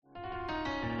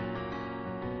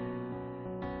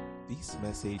This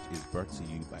message is brought to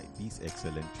you by This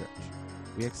Excellent Church.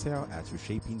 We excel at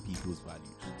reshaping people's values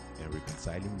and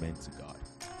reconciling men to God.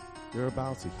 You're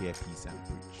about to hear PSam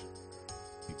preach.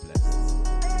 Be blessed.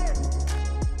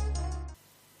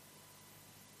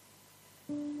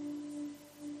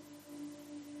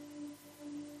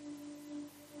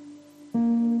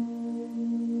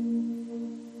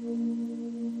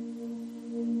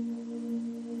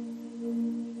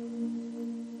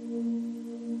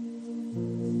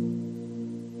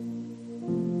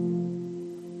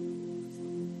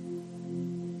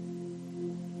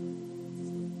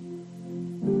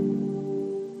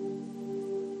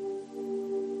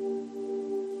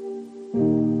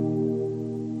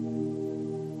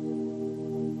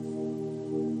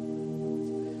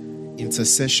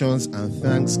 Intercessions and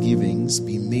thanksgivings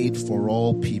be made for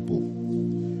all people,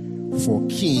 for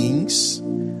kings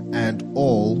and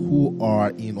all who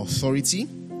are in authority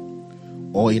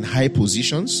or in high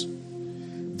positions,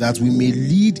 that we may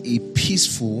lead a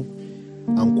peaceful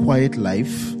and quiet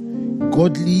life,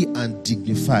 godly and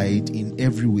dignified in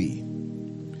every way.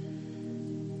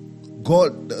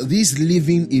 This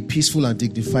living a peaceful and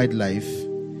dignified life,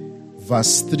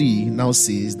 verse 3 now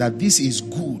says that this is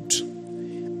good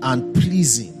and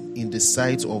pleasing in the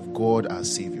sight of God our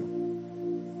Savior.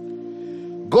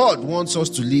 God wants us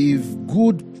to live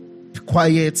good,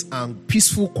 quiet, and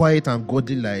peaceful, quiet, and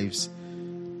godly lives.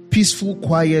 Peaceful,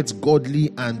 quiet,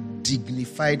 godly, and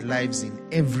dignified lives in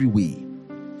every way.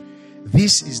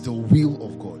 This is the will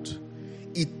of God.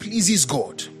 It pleases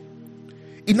God.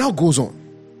 It now goes on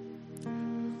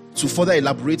to further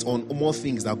elaborate on more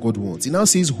things that God wants. It now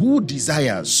says, who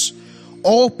desires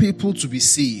all people to be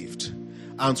saved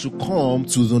and to come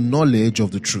to the knowledge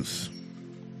of the truth.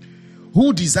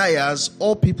 Who desires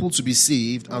all people to be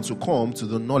saved and to come to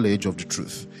the knowledge of the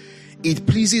truth. It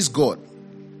pleases God,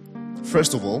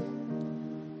 first of all,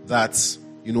 that,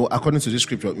 according to this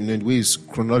scripture, in ways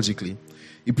chronologically,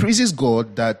 it pleases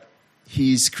God that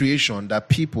His creation, that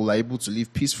people are able to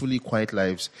live peacefully, quiet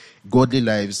lives, godly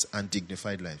lives, and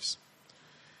dignified lives.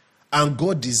 And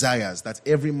God desires that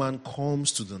every man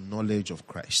comes to the knowledge of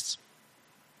Christ.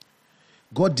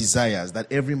 God desires that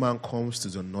every man comes to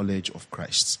the knowledge of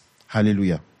Christ.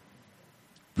 Hallelujah.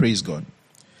 Praise God.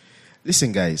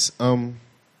 Listen, guys. Like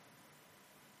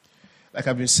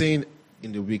I've been saying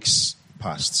in the weeks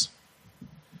past,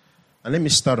 and let me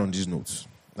start on these notes.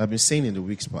 I've been saying in the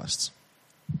weeks past.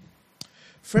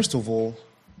 First of all,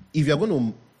 if you're going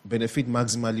to benefit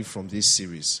maximally from this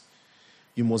series,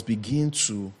 you must begin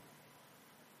to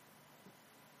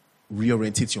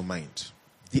reorientate your mind.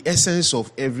 The essence of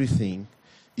everything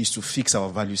is to fix our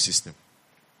value system.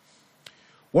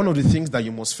 One of the things that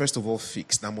you must first of all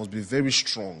fix, that must be very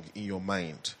strong in your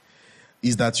mind,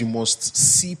 is that you must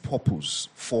see purpose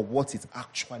for what it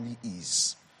actually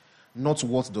is, not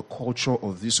what the culture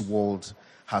of this world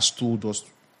has told us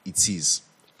it is,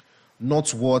 not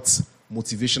what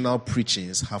motivational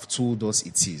preachings have told us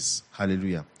it is.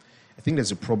 Hallelujah. I think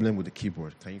there's a problem with the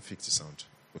keyboard. Can you fix the sound?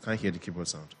 We can't hear the keyboard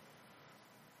sound.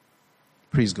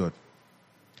 Praise God.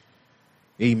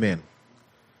 Amen.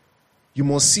 You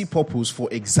must see purpose for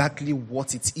exactly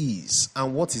what it is.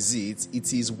 And what is it?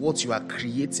 It is what you are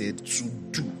created to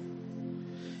do.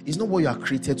 It's not what you are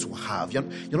created to have. You're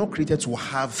not created to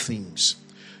have things.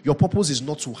 Your purpose is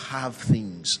not to have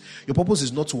things. Your purpose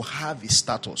is not to have a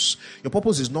status. Your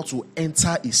purpose is not to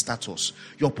enter a status.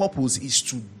 Your purpose is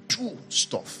to do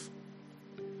stuff.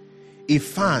 A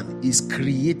fan is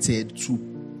created to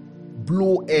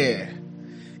blow air.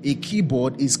 A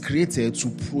keyboard is created to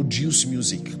produce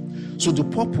music. So the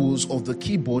purpose of the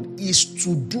keyboard is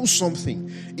to do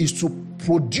something, is to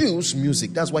produce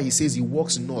music. That's why he says he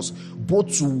works in us,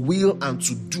 both to will and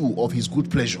to do of his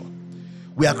good pleasure.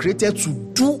 We are created to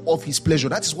do of his pleasure.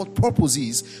 That is what purpose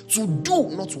is, to do,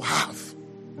 not to have.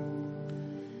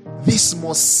 This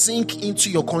must sink into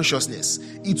your consciousness.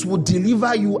 It will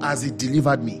deliver you as it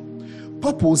delivered me.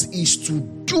 Purpose is to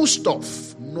do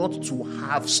stuff, not to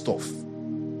have stuff.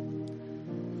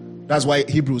 That's why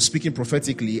Hebrews, speaking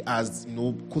prophetically, as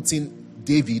quoting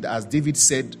David, as David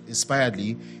said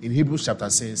inspiredly in Hebrews chapter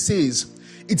 10, says,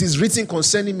 it is written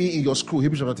concerning me in your scroll,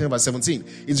 Hebrews chapter 10 verse 17,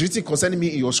 it's written concerning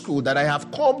me in your scroll that I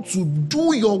have come to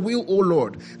do your will, O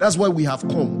Lord. That's why we have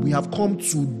come. We have come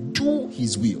to do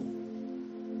his will.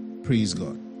 Praise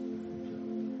God.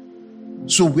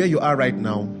 So where you are right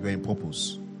now, you're in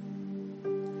purpose.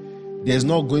 There's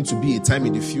not going to be a time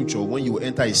in the future when you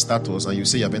enter a status and you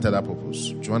say you have entered that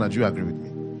purpose. Joanna, do you agree with me?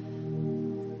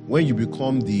 When you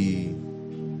become the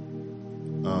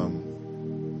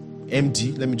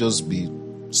MD, let me just be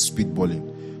speedballing.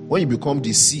 When you become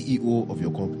the CEO of your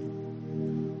company,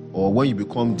 or when you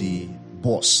become the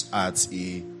boss at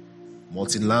a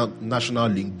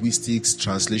multinational linguistics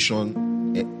translation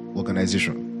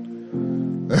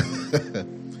organization.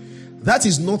 That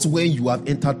is not when you have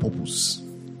entered purpose.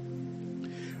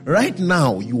 Right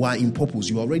now, you are in purpose.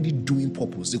 You are already doing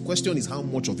purpose. The question is how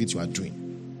much of it you are doing.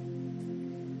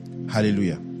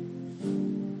 Hallelujah.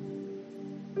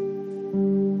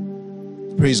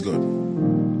 Praise God.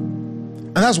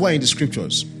 And that's why in the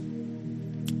scriptures,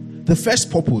 the first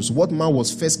purpose, what man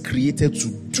was first created to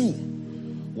do,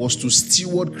 was to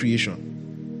steward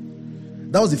creation.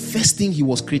 That was the first thing he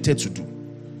was created to do.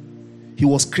 He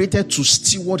was created to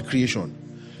steward creation.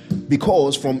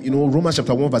 Because from Romans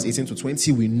chapter 1 verse 18 to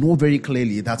 20, we know very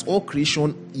clearly that all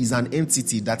creation is an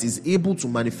entity that is able to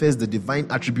manifest the divine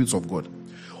attributes of God.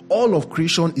 All of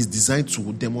creation is designed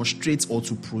to demonstrate or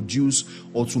to produce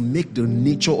or to make the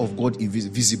nature of God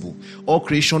visible. All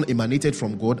creation emanated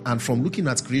from God, and from looking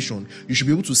at creation, you should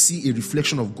be able to see a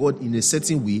reflection of God in a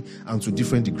certain way and to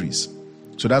different degrees.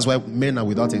 So that's why men are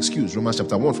without excuse. Romans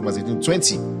chapter 1 from verse 18 to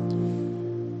 20.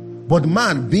 But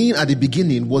man, being at the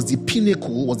beginning, was the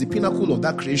pinnacle of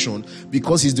that creation,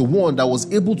 because he's the one that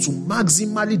was able to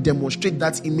maximally demonstrate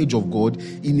that image of God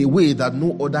in a way that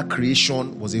no other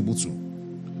creation was able to.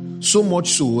 So much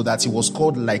so that he was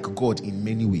called like God in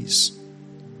many ways.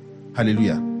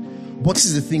 Hallelujah. But this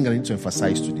is the thing I need to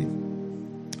emphasize today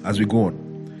as we go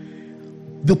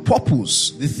on. The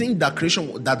purpose, the thing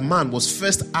that man was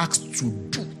first asked to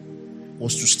do,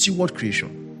 was to steward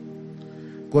creation.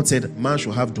 God said man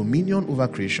should have dominion over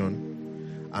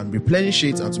creation and replenish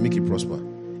it and to make it prosper.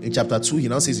 In chapter 2, he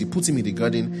now says he put him in the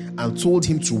garden and told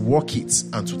him to work it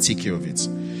and to take care of it.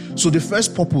 So the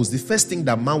first purpose, the first thing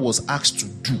that man was asked to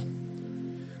do,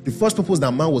 the first purpose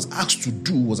that man was asked to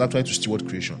do was actually to steward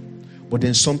creation. But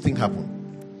then something happened.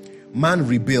 Man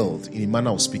rebelled in a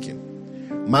manner of speaking.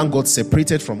 Man got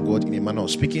separated from God in a manner of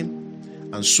speaking.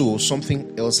 And so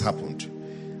something else happened.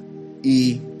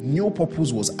 A new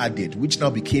purpose was added, which now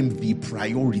became the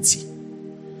priority.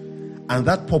 And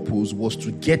that purpose was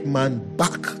to get man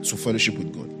back to fellowship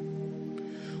with God.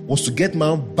 Was to get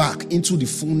man back into the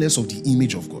fullness of the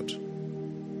image of God.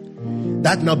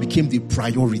 That now became the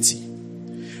priority.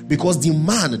 Because the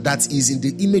man that is in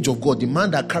the image of God, the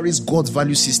man that carries God's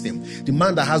value system, the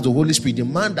man that has the Holy Spirit, the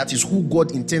man that is who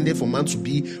God intended for man to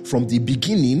be from the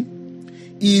beginning,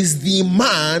 is the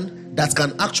man that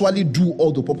can actually do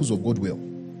all the purpose of God well.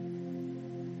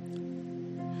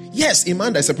 Yes, a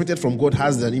man that is separated from God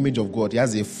has an image of God. He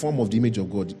has a form of the image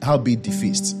of God, howbeit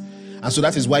defaced. And so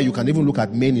that is why you can even look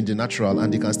at men in the natural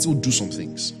and they can still do some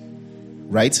things.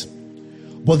 Right?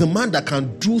 But the man that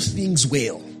can do things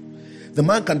well, the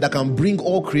man that can bring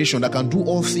all creation, that can do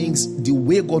all things the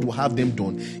way God will have them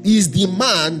done, is the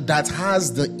man that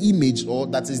has the image, or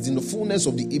that is in the fullness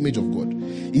of the image of God.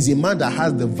 Is a man that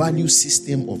has the value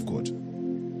system of God.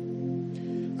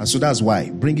 And so that's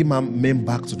why bringing men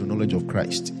back to the knowledge of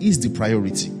Christ is the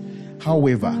priority.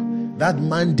 However, that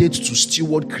mandate to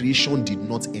steward creation did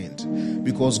not end,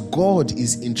 because God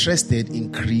is interested in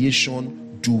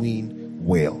creation doing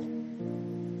well.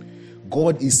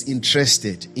 God is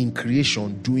interested in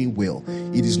creation doing well.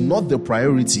 It is not the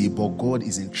priority, but God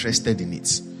is interested in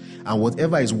it. And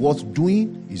whatever is worth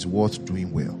doing is worth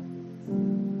doing well.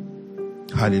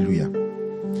 Hallelujah.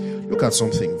 Look at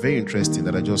something very interesting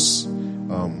that I just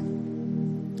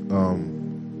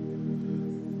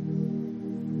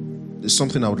there's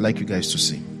something I would like you guys to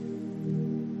see.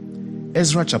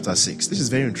 Ezra chapter 6. This is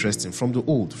very interesting, from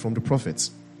the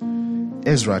prophets.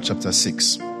 Ezra chapter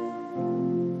 6.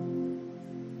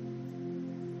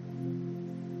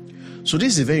 So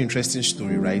this is a very interesting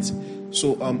story, right?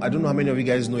 So I don't know how many of you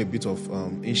guys know a bit of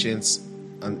ancient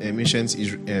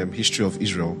history of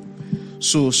Israel.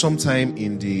 So sometime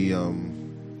in the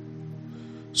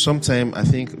I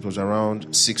think it was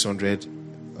around 600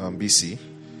 BC.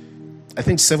 I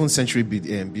think 7th century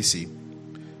BC.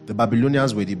 The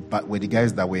Babylonians were the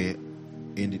guys that were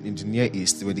in the Near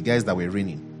East. They were the guys that were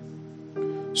reigning.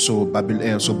 So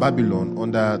Babylon,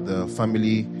 under the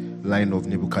family line of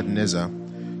Nebuchadnezzar,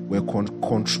 were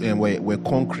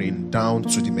conquering down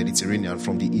to the Mediterranean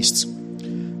from the east.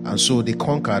 And so they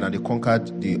conquered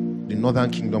the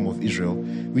northern kingdom of Israel,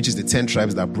 which is the 10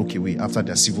 tribes that broke away after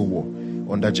their civil war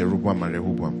under Jeroboam and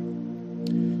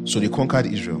Rehoboam. So they conquered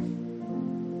Israel.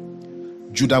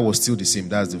 Judah was still the same.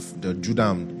 That's the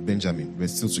Judah and Benjamin were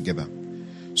still together.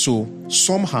 So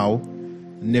somehow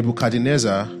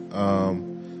Nebuchadnezzar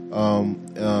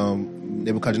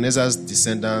Nebuchadnezzar's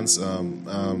descendants,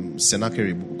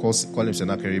 Sennacherib, call him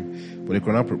Sennacherib, but the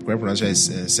correct pronunciation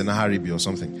is Sennacherib or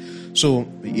something. So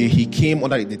he came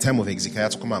under the time of Hezekiah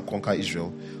to come and conquer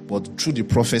Israel, but through the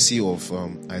prophecy of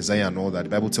Isaiah and all that, the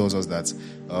Bible tells us that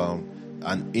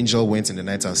an angel went in the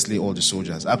night and slay all the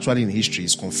soldiers. Actually, in history,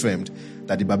 it's confirmed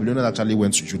that the Babylonians actually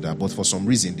went to Judah, but for some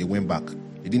reason, they went back.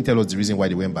 They didn't tell us the reason why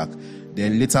they went back.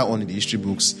 Then later on in the history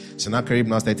books, Sennacherib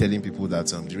now started telling people that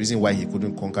the reason why he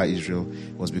couldn't conquer Israel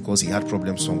was because he had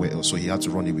problems somewhere else, so he had to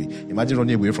run away. Imagine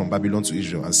running away from Babylon to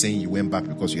Israel and saying you went back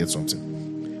because you had something.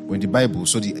 When the Bible,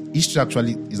 so the history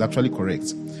is actually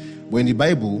correct. When the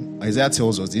Bible, Isaiah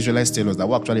tells us, the Israelites tell us that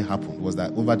what actually happened was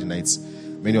that over the night,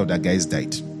 many of their guys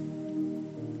died.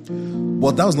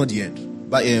 But that was not the end.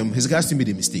 But Hezekiah still made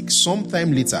a mistake.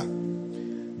 Sometime later,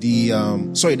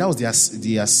 that was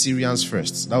the Assyrians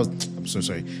first.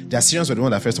 The Assyrians were the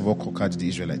one that first of all conquered the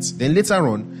Israelites. Then later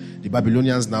on, the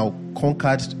Babylonians now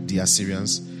conquered the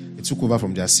Assyrians. They took over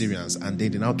from the Assyrians, and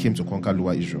then they now came to conquer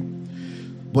Lower Israel.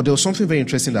 But there was something very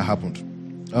interesting that happened.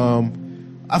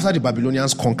 After the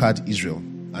Babylonians conquered Israel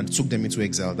and took them into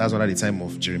exile, that's around the time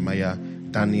of Jeremiah,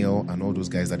 Daniel, and all those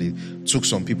guys, that they took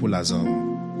some people as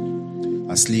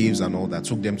slaves and all that,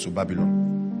 took them to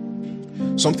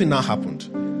Babylon. Something now happened.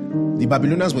 The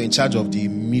Babylonians were in charge of the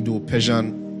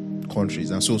Medo-Persian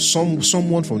countries, and so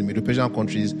someone from the Medo-Persian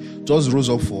countries just rose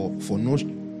up for no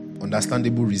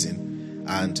understandable reason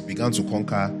and began to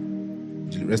conquer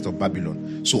the rest of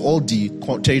Babylon. So all the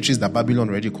territories that Babylon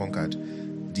already conquered,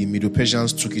 the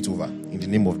Medo-Persians took it over in the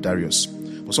name of Darius.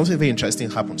 But something very interesting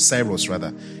happened. Cyrus, rather,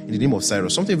 in the name of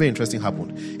Cyrus. Something very interesting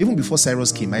happened. Even before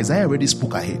Cyrus came, Isaiah already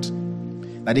spoke ahead.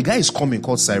 That the guy is coming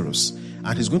called Cyrus,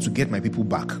 and he's going to get my people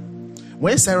back.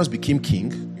 When Cyrus became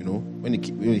king, when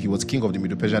he was king of the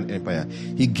Medo-Persian Empire,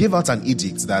 he gave out an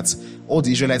edict that all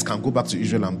the Israelites can go back to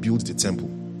Israel and build the temple.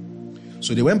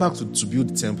 So they went back to build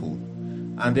the temple.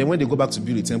 And then when they go back to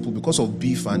build the temple, because of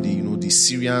beef and the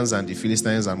Syrians and the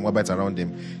Philistines and Moabites around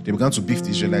them, they began to beef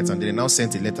the Israelites, and they now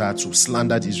sent a letter to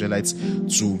slander the Israelites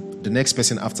to the next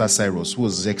person after Cyrus, who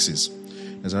was Xerxes.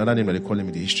 There's another name that they call him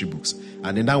in the history books.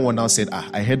 And then that one now said,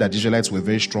 I heard that the Israelites were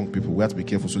very strong people. We have to be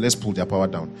careful. So let's pull their power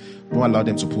down. Don't allow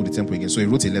them to pull the temple again. So he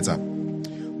wrote a letter.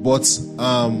 But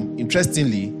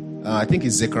interestingly, I think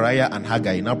it's Zechariah and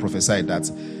Haggai now prophesied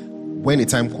that when the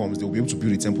time comes, they'll be able to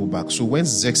build the temple back. So when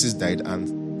Xerxes died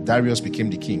and Darius became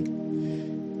the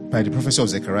king, by the prophecy of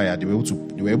Zechariah, they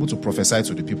were able to prophesy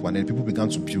to the people, and then people began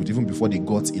to build even before they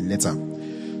got a letter.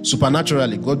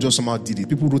 Supernaturally, God just somehow did it.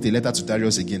 People wrote a letter to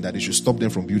Darius again that they should stop them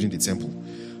from building the temple.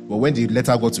 But when the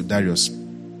letter got to Darius,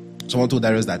 someone told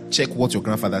Darius that check what your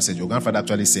grandfather said. Your grandfather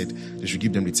actually said they should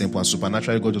give them the temple, and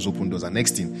supernaturally God just opened doors, and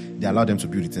next thing, they allowed them to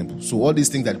build the temple. So all these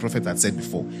things that the prophet had said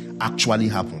before actually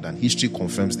happened, and history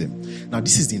confirms them. Now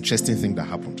this is the interesting thing that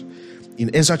happened.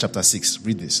 In Ezra chapter 6,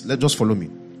 read this. Let's just follow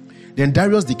me. Then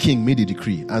Darius the king made a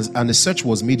decree, and a search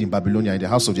was made in Babylonia in the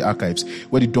house of the archives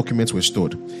where the documents were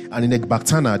stored. And in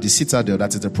Ecbatana, the citadel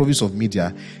that is the province of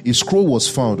Media, a scroll was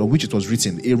found on which it was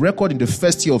written, a record in the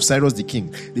first year of Cyrus the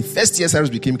king. The first year Cyrus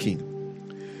became king.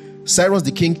 Cyrus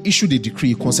the king issued a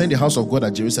decree concerning the house of God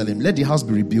at Jerusalem. Let the house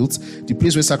be rebuilt, the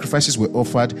place where sacrifices were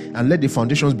offered, and let the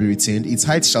foundations be retained. Its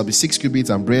height shall be 6 cubits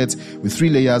and breadth with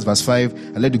 3 layers, verse 5.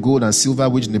 And let the gold and silver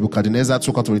which Nebuchadnezzar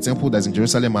took out of the temple that is in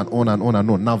Jerusalem, and on and on and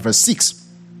on. Now verse 6.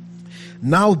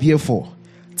 Now therefore,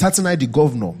 Tattenai the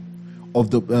governor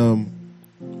of the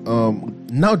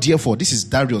now therefore, this is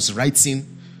Darius writing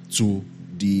to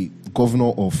the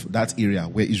governor of that area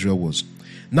where Israel was.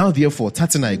 Now therefore,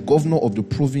 Tattenai, governor of the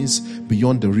province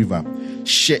beyond the river,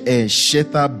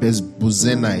 Sheta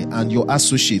Bezbozenai, and your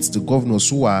associates, the governors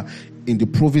who are in the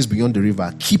province beyond the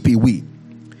river, keep away.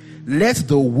 Let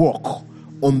the work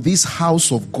on this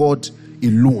house of God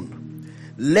alone.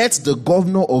 Let the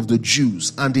governor of the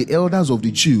Jews and the elders of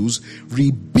the Jews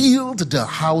rebuild the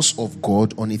house of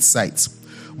God on its site.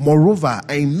 Moreover,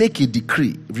 I make a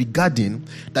decree regarding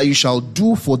that you shall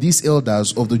do for these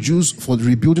elders of the Jews for the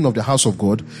rebuilding of the house of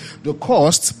God. The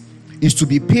cost is to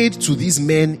be paid to these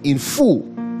men in full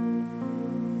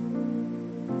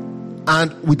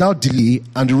and without delay,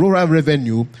 and the rural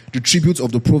revenue, the tribute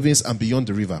of the province and beyond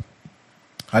the river.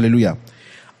 Hallelujah.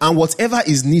 And whatever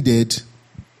is needed,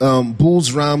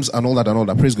 bulls, rams, and all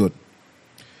that. Praise God.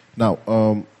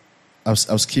 Now, I've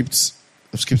skipped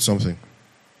something.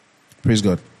 Praise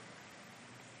God.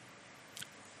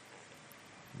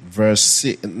 Verse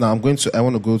 6. Now I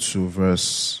want to go to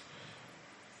verse.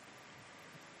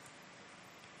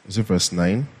 Is it verse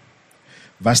 9?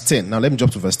 Verse 10. Now let me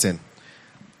jump to verse 10.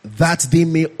 That they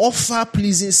may offer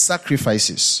pleasing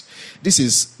sacrifices. This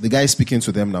is the guy speaking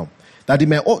to them now.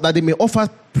 that they may offer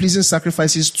pleasing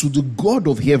sacrifices to the God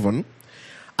of heaven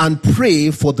and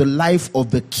pray for the life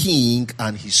of the king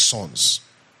and his sons.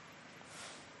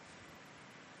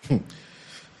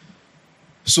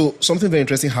 So something very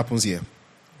interesting happens here.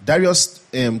 Darius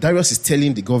is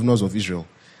telling the governors of Israel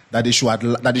that they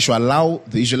should allow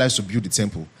the Israelites to build the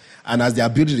temple. And as they are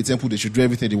building the temple, they should do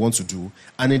everything they want to do.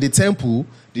 And in the temple,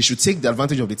 they should take the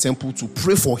advantage of the temple to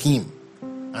pray for him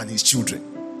and his children.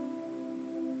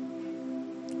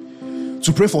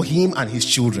 To pray for him and his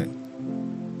children.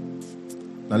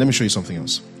 Now let me show you something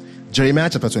else.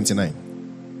 Jeremiah chapter 29.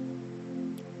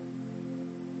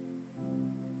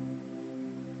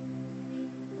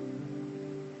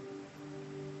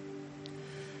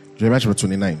 Jeremiah chapter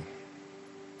 29.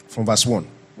 From verse 1.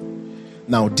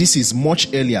 Now this is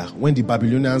much earlier when the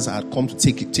Babylonians had come to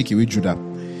take away Judah.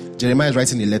 Jeremiah is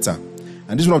writing a letter.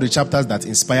 And this is one of the chapters that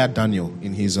inspired Daniel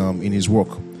in his work.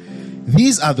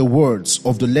 These are the words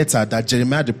of the letter that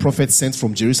Jeremiah the prophet sent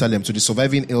from Jerusalem to the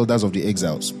surviving elders of the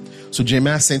exiles. So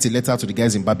Jeremiah sent a letter to the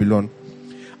guys in Babylon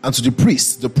and to the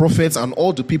priests, the prophets, and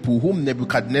all the people whom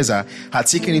Nebuchadnezzar had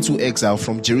taken into exile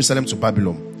from Jerusalem to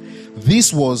Babylon.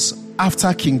 This was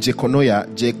after King Jeconiah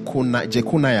and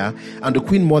the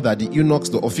queen mother, the eunuchs,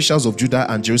 the officials of Judah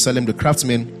and Jerusalem, the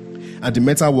craftsmen, and the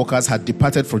metal workers had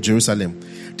departed for Jerusalem.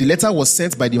 The letter was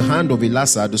sent by the hand of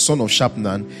Elasah, the son of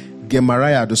Shapnan,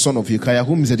 Gemariah, the son of Hilkiah,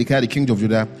 whom Zedekiah, the king of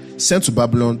Judah, sent to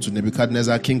Babylon to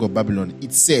Nebuchadnezzar, king of Babylon.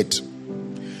 It said,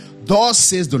 "Thus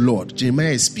says the Lord."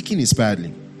 Jeremiah is speaking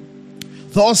inspiredly.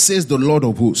 "Thus says the Lord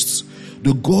of hosts,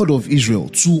 the God of Israel,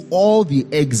 to all the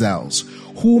exiles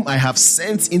whom I have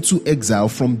sent into exile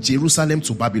from Jerusalem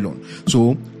to Babylon."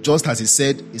 So, just as he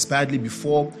said inspiredly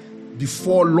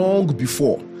long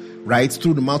before, right,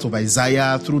 through the mouth of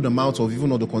Isaiah, through the mouth of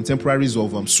even of the contemporaries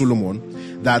of Solomon,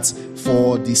 that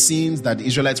for the sins that the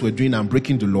Israelites were doing and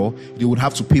breaking the law, they would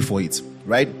have to pay for it,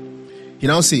 right? He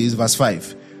now says, verse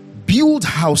 5, "Build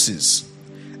houses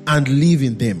and live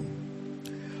in them.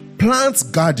 Plant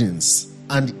gardens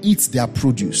and eat their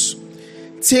produce.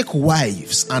 Take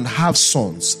wives and have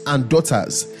sons and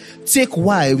daughters. Take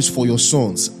wives for your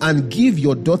sons and give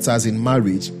your daughters in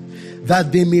marriage,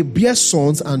 that they may bear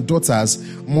sons and daughters,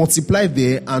 multiply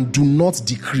there and do not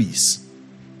decrease."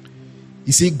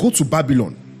 He said, go to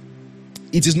Babylon.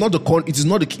 It is not the king,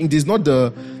 it is not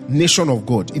the nation of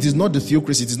God, it is not the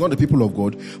theocracy, it is not the people of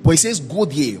God. But he says, go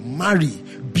there, marry,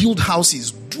 build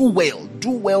houses, do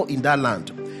well in that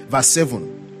land. Verse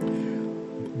 7.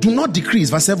 Do not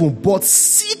decrease, verse 7, but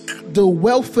seek the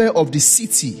welfare of the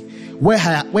city where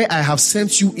I have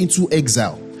sent you into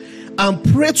exile, and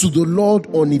pray to the Lord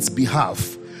on its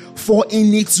behalf, for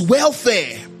in its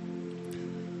welfare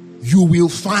you will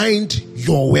find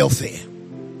your welfare.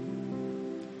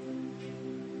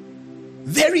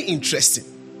 Very interesting.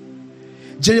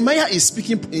 Jeremiah is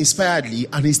speaking inspiredly,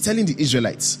 and he's telling the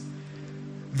Israelites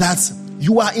that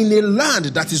you are in a land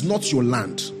that is not your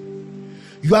land.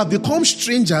 You have become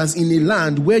strangers in a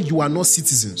land where you are not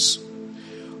citizens.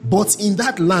 But in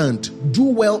that land, do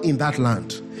well in that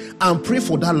land and pray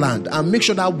for that land and make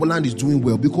sure that land is doing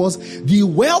well, because the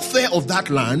welfare of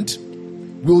that land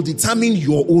will determine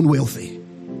your own welfare.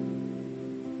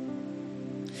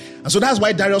 And so that's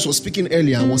why Darius was speaking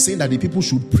earlier and was saying that the people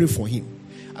should pray for him.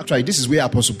 Actually, this is where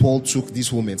Apostle Paul took this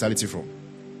whole mentality from.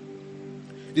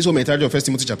 This whole mentality of 1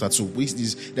 Timothy chapter 2.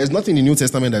 There's nothing in the New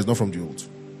Testament that is not from the Old.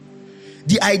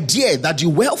 The idea that the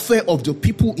welfare of the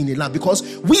people in a land, because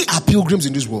we are pilgrims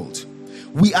in this world.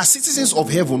 We are citizens of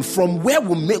heaven from where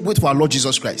we make way to our Lord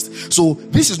Jesus Christ. So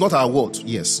this is not our world.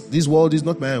 Yes, this world is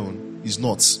not my own. It's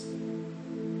not.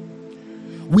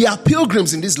 We are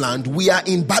pilgrims in this land. We are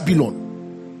in Babylon.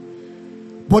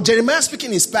 But Jeremiah,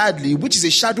 speaking inspiredly, which is a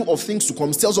shadow of things to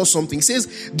come, tells us something. He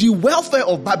says, the welfare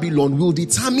of Babylon will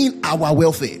determine our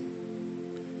welfare.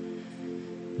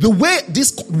 The way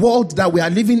this world that we are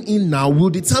living in now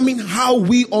will determine how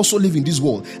we also live in this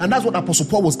world. And that's what Apostle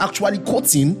Paul was actually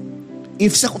quoting in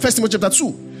 1 Timothy chapter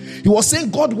 2. He was saying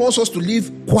God wants us to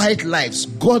live quiet lives,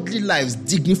 godly lives,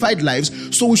 dignified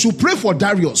lives. So we should pray for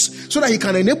Darius so that he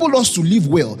can enable us to live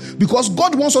well. Because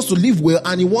God wants us to live well,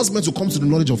 and he wants men to come to the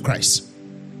knowledge of Christ.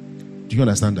 Do you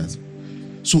understand that?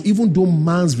 So even though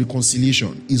man's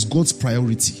reconciliation is God's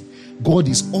priority, God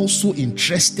is also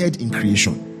interested in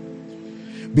creation.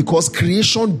 Because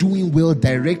creation doing well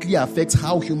directly affects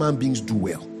how human beings do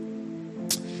well.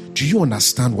 Do you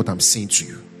understand what I'm saying to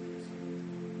you?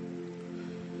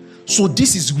 So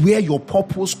this is where your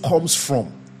purpose comes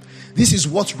from. This is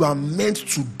what you are meant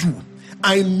to do.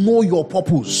 I know your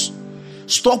purpose.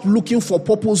 Stop looking for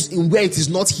purpose in where it is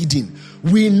not hidden.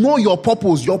 We know your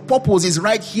purpose. Your purpose is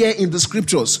right here in the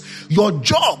scriptures. Your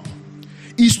job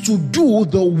is to do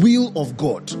the will of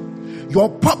God. Your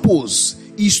purpose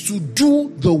is to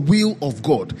do the will of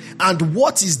God. And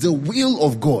what is the will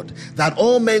of God? That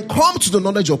all men come to the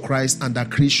knowledge of Christ and that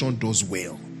creation does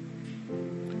well.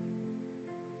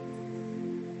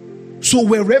 So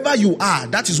wherever you are,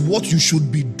 that is what you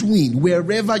should be doing.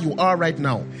 Wherever you are right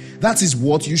now, that is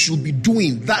what you should be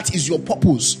doing. That is your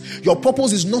purpose. Your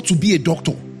purpose is not to be a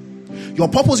doctor. Your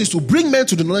purpose is to bring men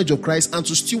to the knowledge of Christ and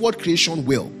to steward creation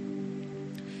well.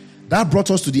 That brought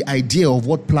us to the idea of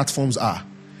what platforms are.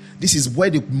 This is where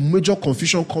the major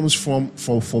confusion comes from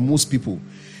for most people.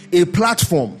 A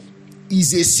platform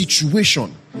is a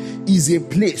situation, is a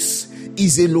place,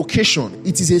 is a location,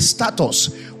 it is a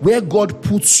status where God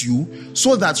puts you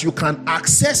so that you can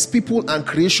access people and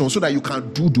creation so that you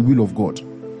can do the will of God.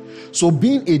 So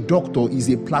being a doctor is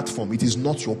a platform, it is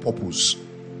not your purpose.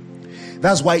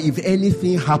 That's why if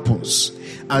anything happens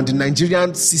and the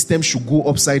Nigerian system should go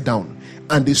upside down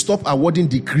and they stop awarding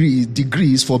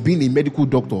degrees for being a medical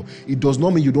doctor, it does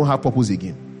not mean you don't have purpose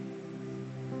again.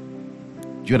 Do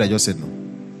you hear what I just said now?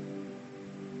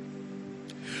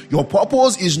 Your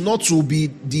purpose is not to be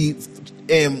the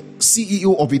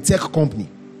CEO of a tech company.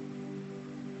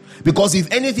 Because if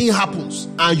anything happens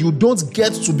and you don't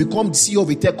get to become the CEO of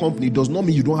a tech company, it does not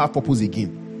mean you don't have purpose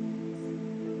again.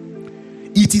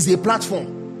 It is a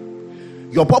platform.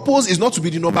 Your purpose is not to be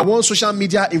the number one social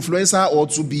media influencer or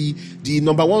to be the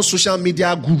number one social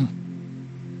media guru.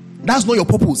 That's not your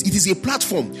purpose. It is a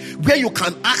platform where you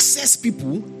can access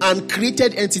people and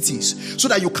created entities so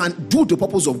that you can do the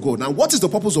purpose of God. And what is the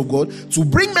purpose of God? To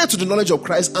bring men to the knowledge of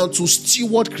Christ and to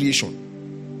steward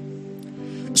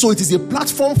creation. So it is a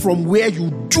platform from where you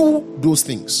do those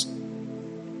things.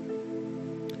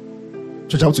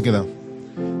 Church, out together.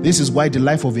 This is why the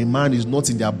life of a man is not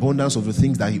in the abundance of the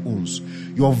things that he owns.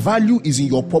 Your value is in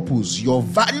your purpose. Your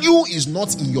value is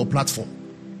not in your platform.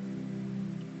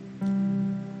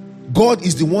 God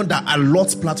is the one that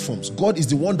allots platforms. God is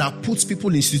the one that puts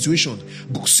people in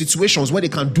situations where they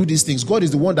can do these things. God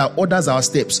is the one that orders our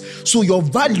steps. So your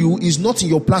value is not in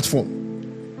your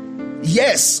platform.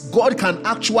 Yes, God can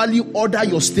actually order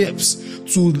your steps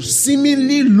to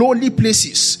seemingly lowly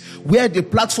places where the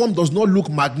platform does not look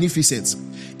magnificent.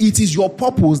 It is your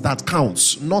purpose that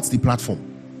counts, not the platform.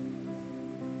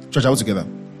 Church, are we together?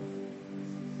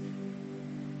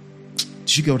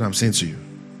 Did you get what I'm saying to you?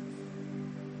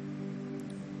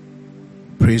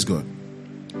 Praise God.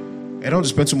 I don't want to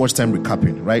spend too much time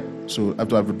recapping, right? So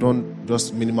after I've done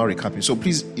just minimal recapping. So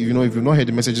please, if you've not heard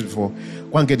the messages before,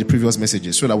 go and get the previous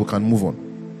messages so that we can move on.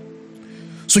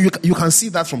 So you can see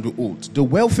that from the old. The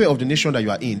welfare of the nation that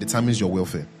you are in determines your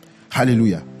welfare.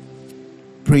 Hallelujah.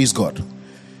 Praise God.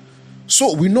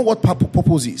 So we know what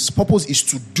purpose is. Purpose is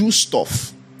to do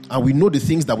stuff. And we know the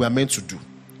things that we are meant to do.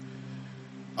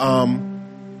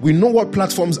 We know what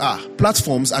platforms are.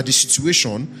 Platforms are the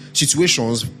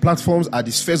situations. Platforms are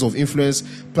the spheres of influence.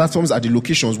 Platforms are the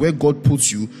locations where God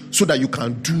puts you so that you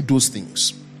can do those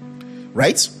things.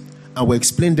 Right? And we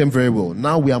explained them very well.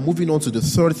 Now we are moving on to the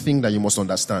third thing that you must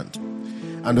understand.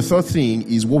 And the third thing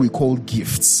is what we call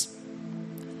gifts.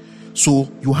 So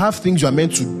you have things you are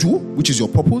meant to do, which is your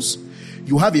purpose.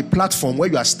 You have a platform where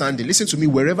you are standing. Listen to me,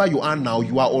 wherever you are now,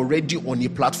 you are already on a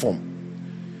platform.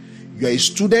 You are a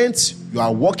student, you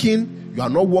are working, you are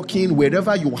not working,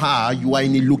 wherever you are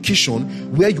in a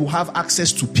location where you have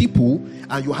access to people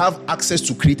and you have access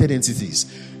to created entities.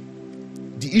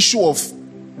 The issue of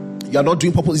you are not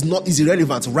doing purpose is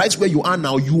irrelevant. Right where you are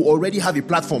now, you already have a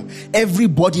platform.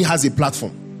 Everybody has a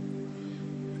platform.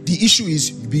 The issue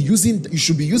is you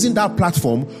should be using that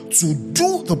platform to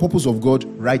do the purpose of God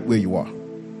right where you are.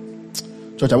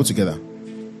 Church, are we together?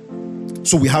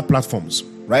 So we have platforms,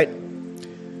 right?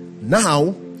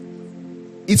 Now,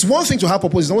 it's one thing to have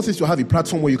purpose, it's another thing to have a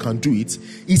platform where you can do it.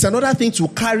 It's another thing to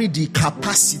carry the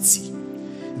capacity,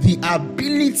 the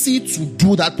ability to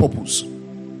do that purpose.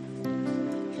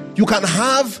 You can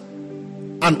have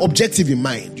an objective in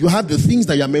mind. You have the things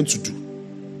that you are meant to do.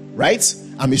 Right?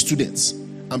 I'm a student.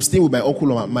 I'm staying with my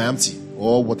uncle or my auntie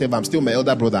or whatever. I'm staying with my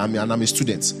elder brother and I'm a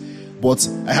student. But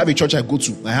I have a church I go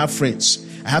to. I have friends.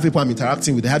 I have people I'm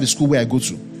interacting with. I have a school where I go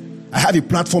to. I have a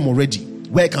platform already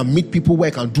where I can meet people, where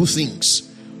I can do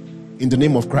things in the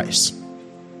name of Christ.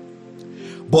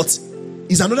 But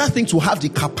it's another thing to have the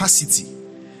capacity,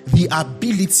 the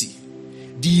ability,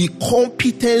 the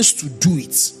competence to do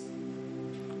it.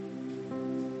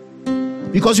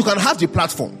 Because you can have the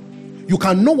platform. You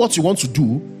can know what you want to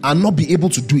do and not be able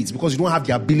to do it because you don't have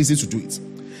the ability to do it.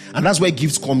 And that's where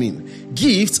gifts come in.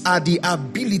 Gifts are the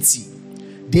ability.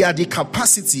 They are the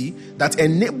capacity that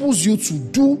enables you to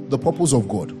do the purpose of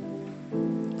God.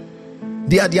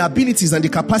 They are the abilities and the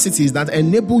capacities that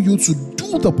enable you to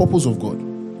do the purpose of God.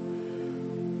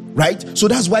 Right? So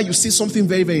that's why you see something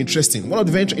very, very interesting. One of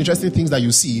the very interesting things that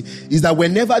you see is that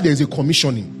whenever there's a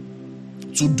commissioning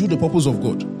to do the purpose of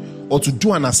God, or to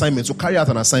do an assignment, to carry out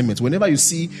an assignment, whenever you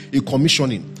see a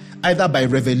commissioning, either by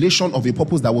revelation of a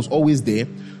purpose that was always there,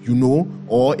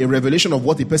 or a revelation of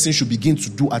what a person should begin to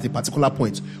do at a particular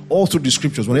point, all through the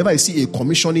scriptures, whenever you see a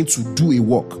commissioning to do a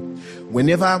work,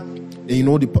 whenever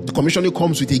the commissioning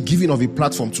comes with a giving of a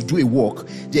platform to do a work,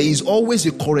 there is always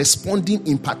a corresponding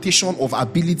impartation of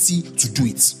ability to do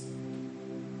it.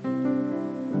 You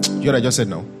know what I just said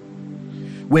now?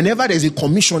 Whenever there's a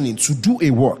commissioning to do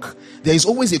a work, there is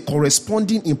always a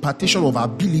corresponding impartation of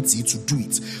ability to do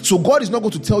it. So God is not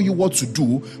going to tell you what to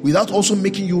do without also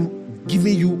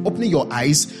opening your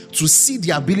eyes to see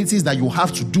the abilities that you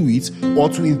have to do it, or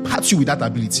to impart you with that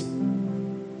ability. Do you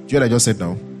know what I just said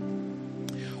now?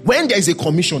 When there is a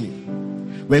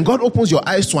commissioning, when God opens your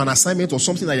eyes to an assignment or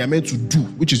something that you're meant to do,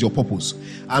 which is your purpose,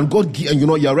 and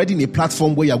you're already in a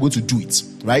platform where you're going to do it,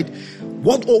 right?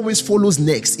 What always follows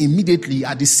next, immediately,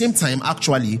 at the same time,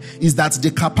 actually, is that the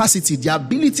capacity, the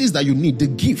abilities that you need, the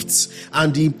gifts,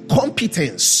 and the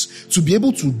competence to be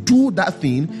able to do that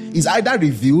thing is either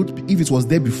revealed if it was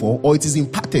there before, or it is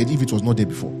imparted if it was not there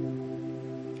before.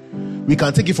 We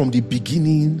can take it from the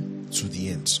beginning to the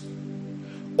end.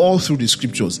 All through the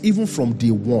scriptures, even from day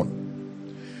one.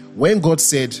 When God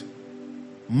said,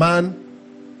 man,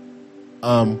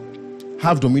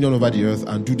 have dominion over the earth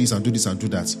and do this and do this and do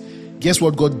that. Guess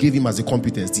what God gave him as a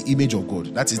competence? The image of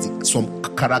God. That is some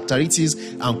characteristics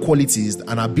and qualities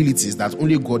and abilities that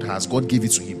only God has. God gave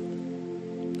it to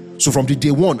him. So from the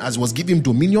day one, as he was giving him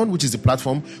dominion, which is the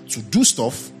platform to do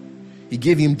stuff, he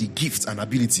gave him the gift and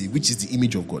ability, which is the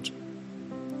image of God. Do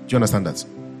you understand that?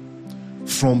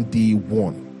 From day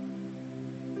one.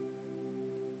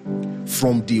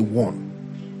 From day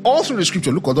one. All through the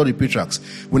scripture, look at all the patriarchs.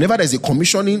 Whenever there's a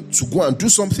commissioning to go and do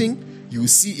something, you will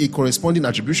see a corresponding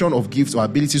attribution of gifts or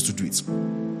abilities to do it.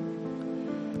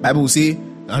 Bible will say,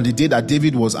 and the day that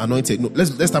David was anointed. No,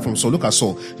 let's start from Saul. Look at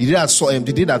Saul.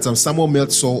 The day that Samuel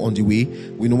met Saul on the way,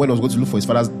 when he was going to look for his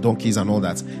father's donkeys and all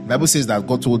that. The Bible says that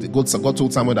God told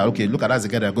Samuel that, okay, look at that's the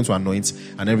guy that are going to anoint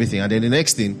and everything. And then the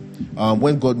next thing,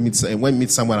 when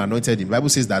Samuel anointed him, the Bible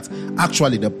says that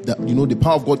actually the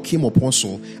power of God came upon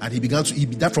Saul,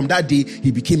 and from that day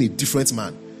he became a different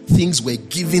man. Things were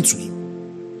given to him.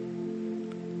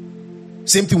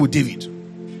 Same thing with David.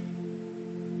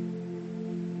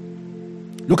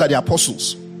 Look at the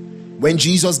apostles. When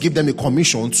Jesus gave them a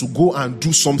commission to go and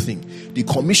do something, the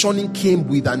commissioning came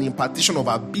with an impartation of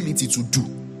ability to do.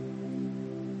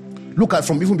 Look at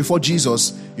from even before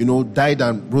Jesus, died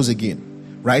and rose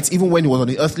again, right? Even when he was on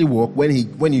the earthly walk, when he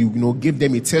gave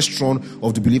them a test run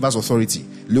of the believer's authority.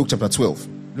 Luke chapter 12,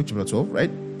 right?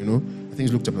 I think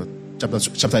it's Luke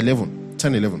chapter 11,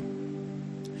 10-11.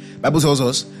 Bible tells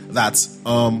us that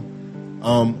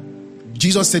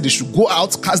Jesus said they should go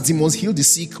out, cast demons, heal the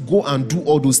sick, go and do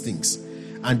all those things.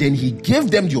 And then he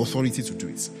gave them the authority to do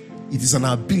it. It is an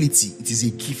ability. It is a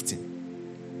gifting.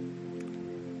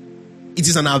 It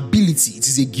is an ability. It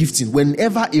is a gifting.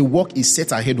 Whenever a work is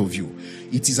set ahead of you,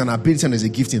 it is an ability and is a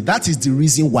gifting. That is the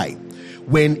reason why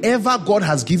whenever God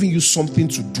has given you something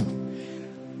to do,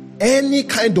 any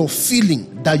kind of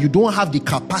feeling that you don't have the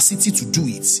capacity to do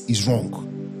it is wrong.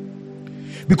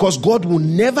 Because God will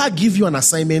never give you an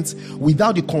assignment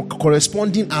without the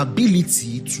corresponding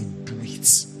ability to do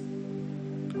it.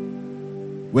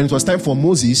 When it was time for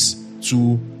Moses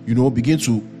to, begin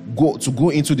to go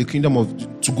into the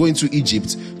to go into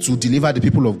Egypt to deliver the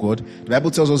people of God, the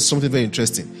Bible tells us something very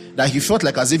interesting. That he felt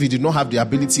like as if he did not have the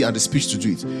ability and the speech to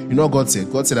do it. You know what God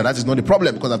said? God said that is not the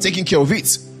problem because I'm taking care of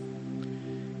it.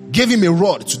 Gave him a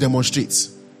rod to demonstrate.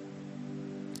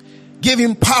 Gave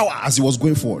him power as he was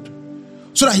going forward.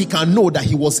 So that he can know that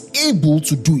he was able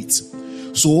to do it.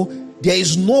 So there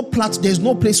is no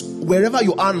place wherever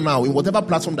you are now, in whatever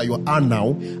platform that you are now,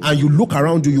 and you look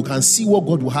around you, you can see what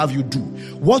God will have you do.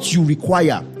 What you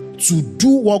require to do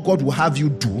what God will have you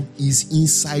do is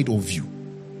inside of you.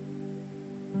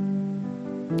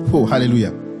 Oh,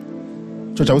 hallelujah.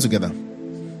 Church, are we together?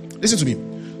 Listen to me.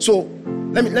 So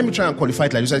let me try and qualify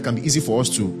it like this so it can be easy for us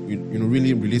to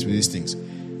really relate with these things.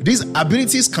 These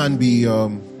abilities can be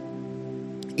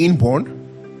inborn,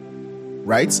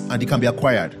 right? And they can be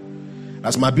acquired.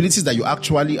 There's some abilities that you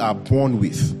actually are born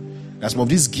with. There's some of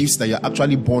these gifts that you're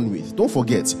actually born with. Don't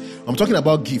forget, I'm talking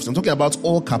about gifts. I'm talking about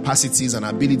all capacities and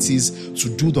abilities to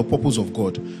do the purpose of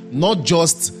God. Not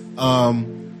just,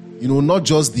 not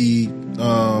just the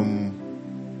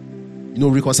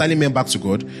reconciling men back to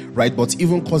God, right? But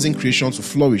even causing creation to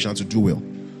flourish and to do well.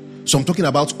 So I'm talking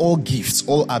about all gifts,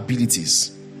 all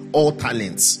abilities, all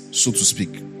talents, so to speak.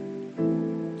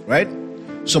 Right?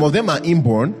 Some of them are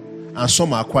inborn and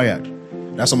some are acquired.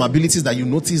 There are some abilities that you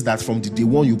notice that from the day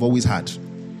one you've always had.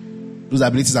 Those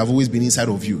abilities have always been inside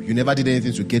of you. You never did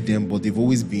anything to get them, but they've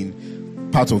always been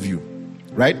part of you.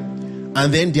 Right?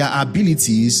 And then there are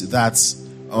abilities that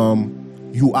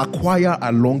you acquire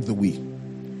along the way.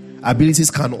 Abilities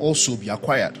can also be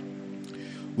acquired.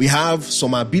 We have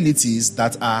some abilities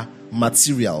that are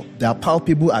material. They are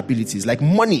palpable abilities like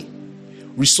money,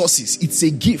 resources. It's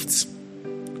a gift.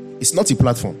 It's not a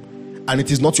platform. And it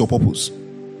is not your purpose.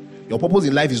 Your purpose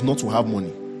in life is not to have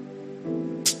money.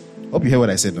 Hope you hear what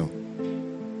I said now.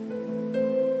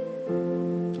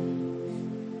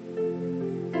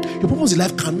 Your purpose in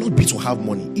life cannot be to have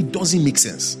money. It doesn't make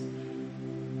sense.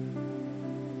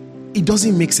 It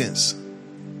doesn't make sense.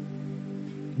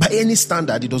 By any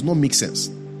standard, it does not make sense.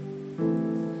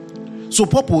 So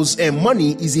purpose and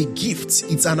money is a gift.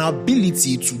 It's an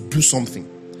ability to do something.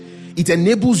 It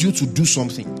enables you to do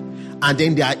something. And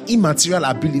then there are immaterial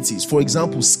abilities. For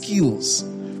example, skills.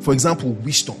 For example,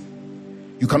 wisdom.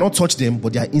 You cannot touch them,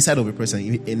 but they are inside of a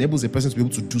person. It enables a person to be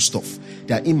able to do stuff.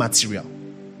 They are immaterial.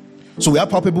 So we have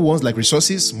palpable ones like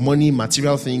resources, money,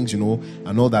 material things,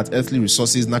 and all that, earthly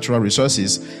resources, natural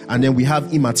resources. And then we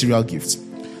have immaterial gifts.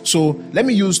 So let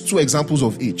me use 2 examples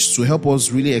of each to help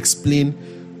us really explain,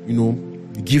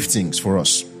 giftings for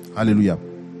us. Hallelujah.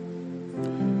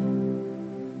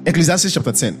 Ecclesiastes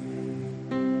chapter 10.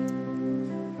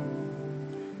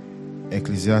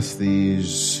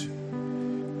 Ecclesiastes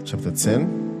chapter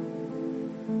 10.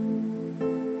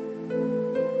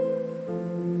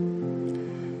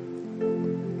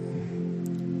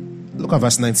 Look at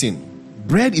verse 19.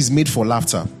 Bread is made for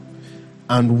laughter,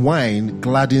 and wine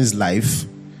gladdens life,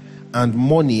 and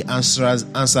money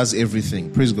answers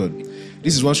everything. Praise God.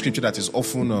 This is one scripture that is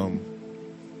often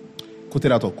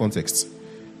quoted out of context.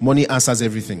 Money answers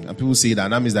everything. And people say that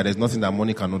means that there's nothing that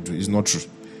money cannot do. It's not true.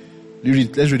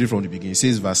 Let's read it from the beginning. It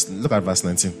says, look at verse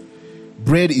 19.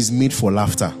 Bread is made for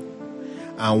laughter,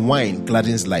 and wine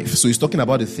gladdens life. So he's talking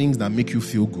about the things that make you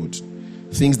feel good.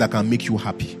 Things that can make you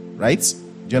happy. Right?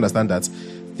 Do you understand that?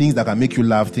 Things that can make you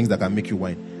laugh, things that can make you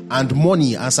wine. And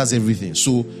money answers everything.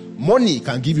 So money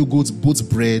can give you both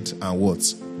bread and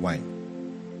what? Wine.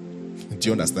 Do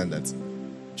you understand that?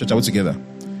 Church, are we together?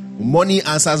 Money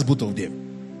answers both of them.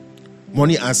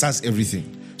 Money answers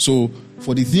everything. So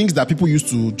for the things that people used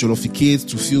to jollificate,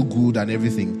 to feel good and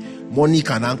everything, money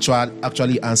can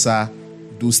actually answer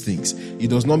those things. It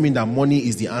does not mean that money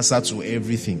is the answer to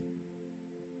everything.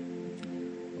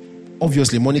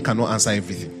 Obviously, money cannot answer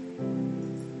everything.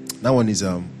 That one is,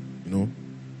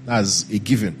 that's a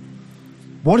given.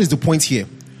 What is the point here?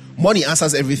 Money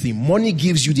answers everything. Money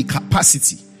gives you the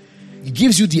capacity. It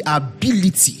gives you the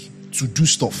ability to do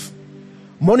stuff.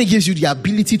 Money gives you the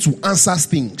ability to answer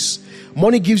things.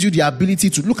 Money gives you the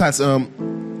ability to look at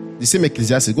the same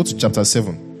Ecclesiastes. Go to chapter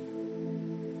 7.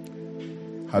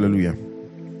 Hallelujah.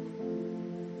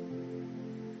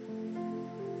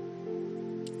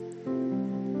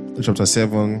 Chapter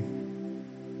 7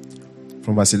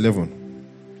 from verse 11.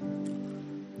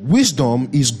 Wisdom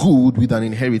is good with an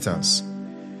inheritance.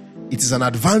 It is an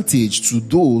advantage to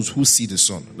those who see the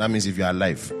sun. That means if you are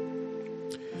alive.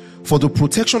 For the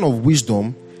protection of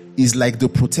wisdom is like the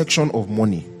protection of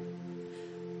money.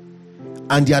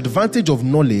 And the advantage of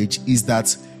knowledge is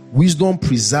that wisdom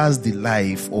preserves the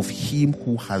life of him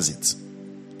who has it.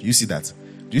 Do you see that?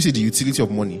 Do you see the utility of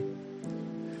money?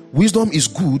 Wisdom is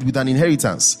good with an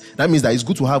inheritance. That means that it's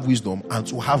good to have wisdom and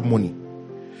to have money.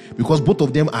 Because both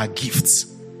of them are gifts.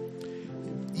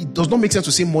 It does not make sense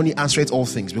to say money answers all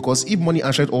things. Because if money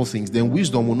answers all things, then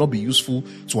wisdom will not be useful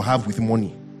to have with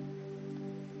money.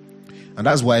 And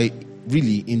that's why,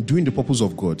 really, in doing the purpose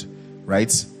of God,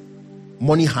 right,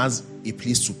 money has a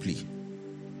place to play.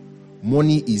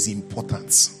 Money is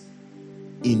important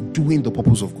in doing the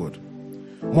purpose of God.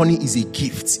 Money is a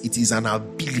gift. It is an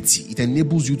ability. It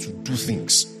enables you to do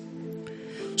things.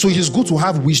 So it is good to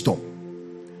have wisdom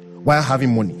while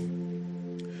having money.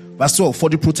 Verse 12, for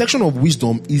the protection of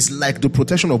wisdom is like the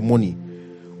protection of money,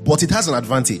 but it has an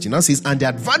advantage. And it says, and the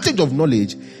advantage of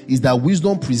knowledge is that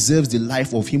wisdom preserves the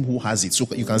life of him who has it. So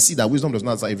you can see that wisdom does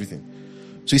not answer everything.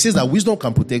 So he says that wisdom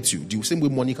can protect you, the same way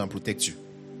money can protect you.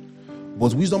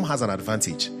 But wisdom has an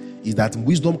advantage, is that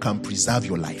wisdom can preserve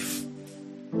your life.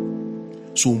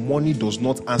 So money does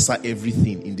not answer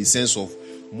everything in the sense of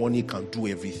money can do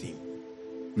everything.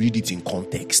 Read it in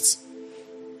context.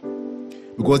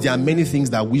 Because there are many things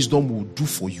that wisdom will do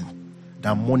for you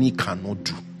that money cannot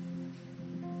do.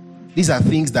 These are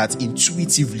things that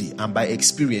intuitively and by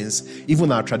experience,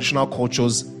 even our traditional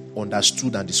cultures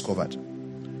understood and discovered.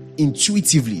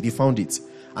 Intuitively, they found it.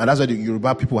 And that's why the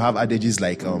Yoruba people have adages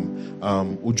like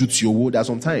Ojutiowo. There are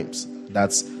sometimes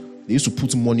that they used to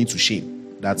put money to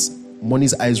shame, that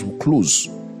money's eyes will close,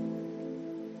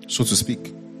 so to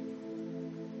speak.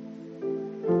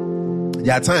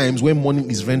 There are times when money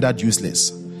is rendered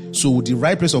useless. So the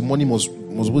right place of money must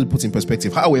be put in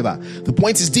perspective. However, the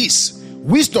point is this: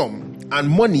 wisdom and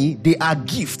money, they are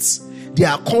gifts. They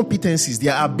are competencies. They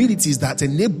are abilities that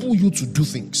enable you to do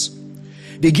things.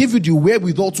 They give you the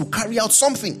wherewithal to carry out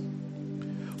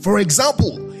something. For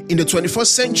example, in the 21st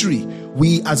century,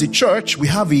 we as a church, we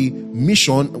have a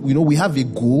mission, we have a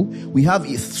goal, we have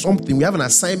something, we have an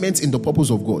assignment in the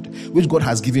purpose of God, which God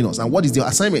has given us. And what is the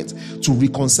assignment? To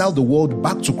reconcile the world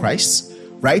back to Christ,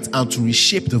 right? And to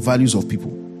reshape the values of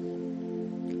people.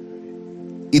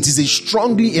 It is a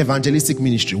strongly evangelistic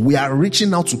ministry. We are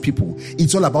reaching out to people.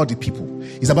 It's all about the people.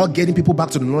 It's about getting people back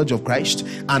to the knowledge of Christ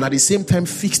and at the same time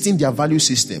fixing their value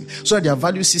system so that their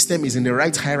value system is in the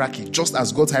right hierarchy, just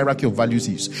as God's hierarchy of values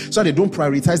is, so that they don't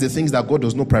prioritize the things that God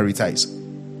does not prioritize.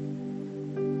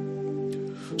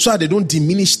 So that they don't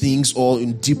diminish things or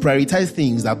deprioritize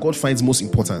things that God finds most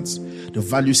important. The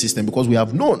value system, because we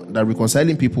have known that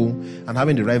reconciling people and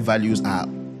having the right values are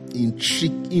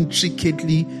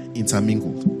intricately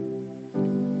intermingled.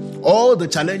 All the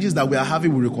challenges that we are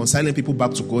having with reconciling people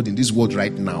back to God in this world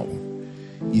right now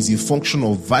is a function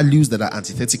of values that are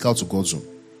antithetical to God's own.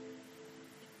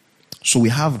 So we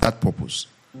have that purpose.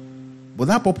 But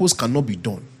that purpose cannot be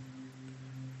done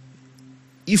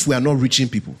if we are not reaching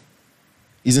people.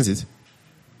 Isn't it?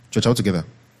 Church out together.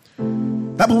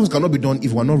 That purpose cannot be done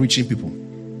if we are not reaching people.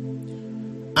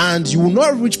 And you will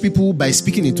not reach people by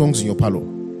speaking in tongues in your parlor,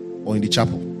 or in the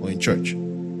chapel, or in church, or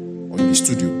in the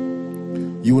studio.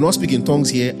 You will not speak in tongues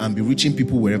here and be reaching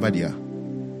people wherever they are.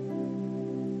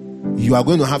 You are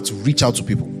going to have to reach out to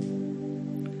people.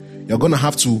 You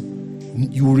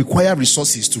will require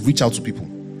resources to reach out to people.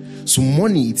 So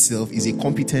money itself is a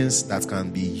competence that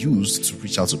can be used to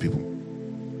reach out to people.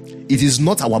 It is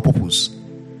not our purpose.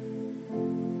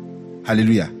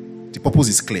 Hallelujah. The purpose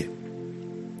is clear.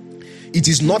 It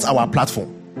is not our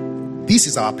platform. This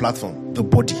is our platform, the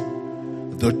body,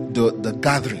 the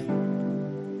gathering.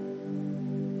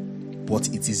 But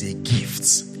it is a gift.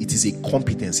 It is a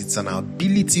competence. It's an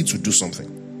ability to do something.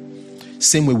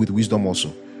 Same way with wisdom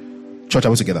also. Church, are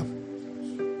we together?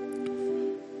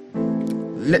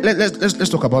 Let's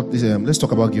talk about this. Let's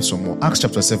talk about gifts some more. Acts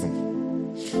chapter 7.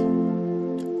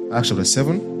 Acts chapter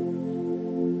 7.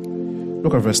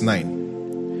 Look at verse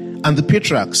 9. And the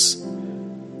patriarchs,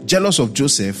 jealous of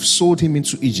Joseph, sold him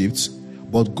into Egypt,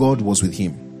 but God was with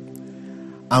him.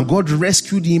 And God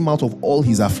rescued him out of all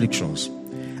his afflictions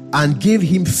and gave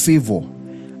him favor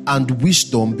and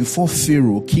wisdom before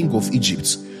Pharaoh, king of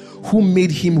Egypt, who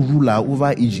made him ruler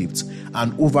over Egypt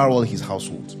and over all his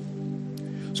household.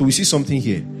 So we see something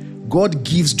here. God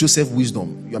gives Joseph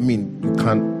wisdom.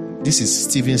 This is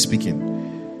Stephen speaking,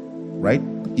 right?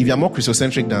 If you are more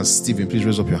Christocentric than Stephen, please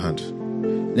raise up your hand.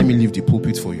 Let me leave the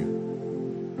pulpit for you.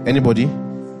 Anybody?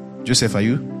 Joseph, are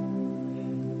you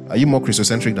more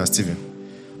Christocentric than Stephen?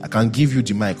 I can give you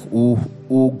the mic.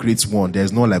 Oh, great one.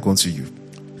 There's none like unto you.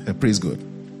 Praise God.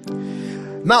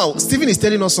 Now, Stephen is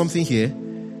telling us something here,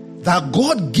 that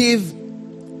God gave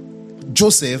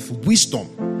Joseph wisdom.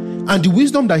 And the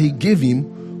wisdom that he gave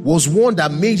him was one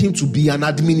that made him to be an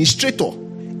administrator,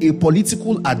 a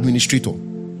political administrator.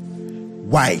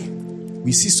 Why?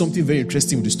 We see something very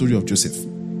interesting with the story of Joseph.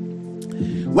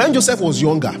 When Joseph was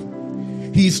younger,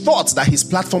 he thought that his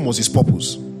platform was his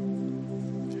purpose.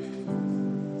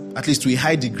 At least to a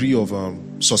high degree of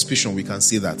suspicion, we can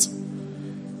say that.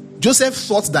 Joseph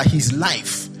thought that his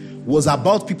life was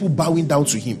about people bowing down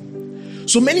to him.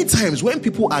 So many times when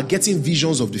people are getting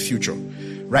visions of the future,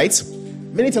 right?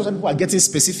 Many times when people are getting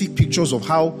specific pictures of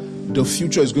how the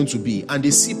future is going to be, and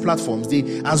they see platforms, they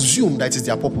assume that it is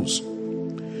their purpose.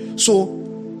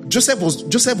 So Joseph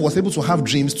was able to have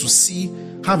dreams,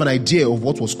 to have an idea of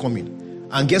what was coming.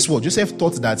 And guess what? Joseph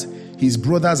thought that his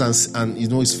brothers and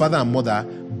his father and mother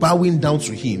bowing down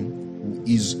to him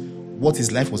is what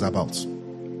his life was about.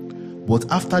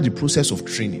 But after the process of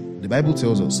training, the Bible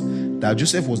tells us that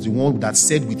Joseph was the one that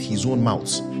said with his own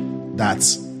mouth that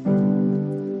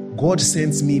God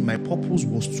sent me, my purpose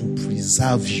was to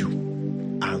preserve you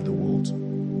and the world.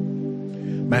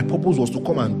 My purpose was to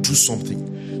come and do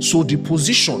something. So the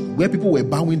position where people were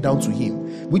bowing down to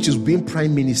him, which is being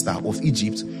prime minister of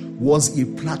Egypt, was a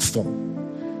platform.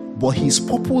 But his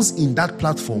purpose in that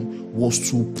platform was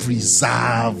to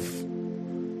preserve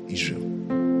Israel.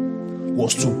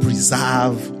 was to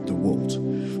preserve the world.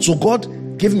 So God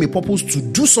gave him a purpose to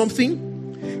do something.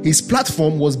 His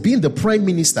platform was being the prime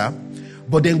minister,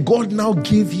 but then God now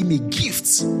gave him a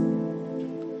gift.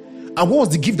 And what was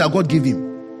the gift that God gave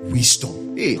him?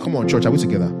 Wisdom. Hey, come on, church, are we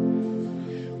together?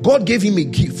 God gave him a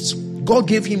gift. God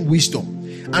gave him wisdom.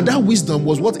 And that wisdom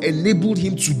was what enabled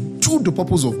him to do the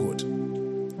purpose of God.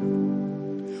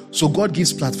 So God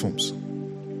gives platforms.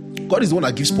 God is the one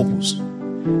that gives purpose.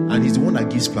 And he's the one that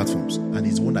gives platforms. And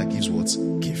he's the one that gives what?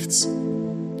 Gifts.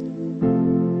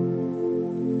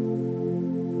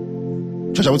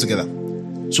 Church, are we together?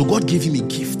 So God gave him a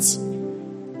gift.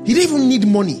 He didn't even need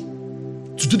money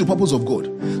to do the purpose of God.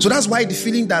 So that's why the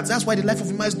feeling that's why the life of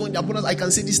a man is not in the abundance. I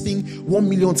can say this thing 1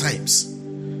 million times.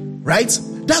 Right?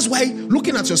 That's why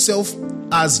looking at yourself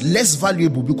as less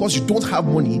valuable because you don't have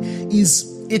money is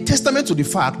a testament to the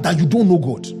fact that you don't know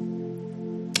God.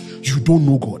 You don't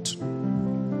know God.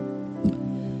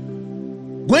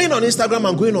 Going on Instagram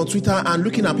and going on Twitter and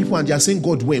looking at people and they are saying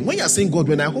God when you are saying God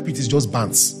when, I hope it is just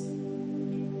bants.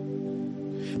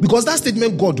 Because that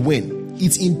statement God when,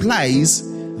 it implies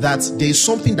that there is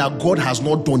something that God has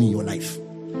not done in your life.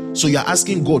 So you are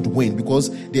asking God when because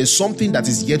there is something that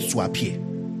is yet to appear.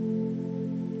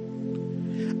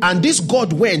 And this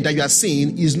God when that you are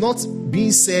saying is not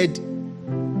being said,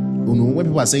 when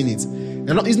people are saying it,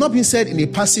 it's not being said in a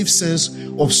passive sense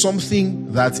of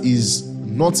something that is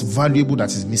not valuable, that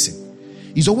is missing.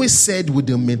 It's always said with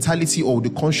the mentality or the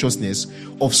consciousness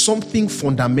of something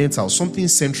fundamental, something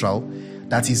central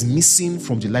that is missing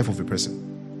from the life of a person.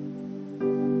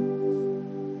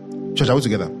 Church, are we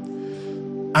together?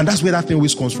 And that's where that thing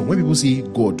always comes from. When people say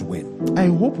God when, I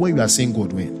hope when you are saying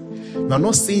God when, you are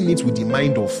not saying it with the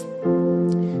mind of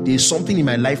there is something in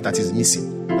my life that is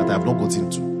missing that I have not got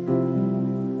into.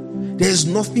 There is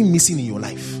nothing missing in your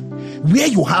life. Where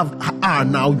you are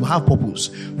now, you have purpose.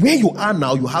 Where you are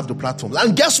now, you have the platforms.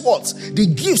 And guess what? The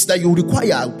gifts that you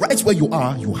require right where you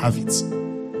are, you have it.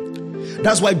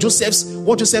 That's why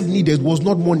what Joseph needed was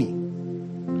not money.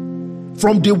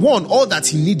 From day one, all that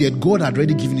he needed, God had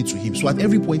already given it to him. So at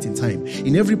every point in time,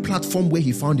 in every platform where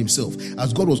he found himself,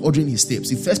 as God was ordering his steps,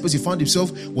 the first place he found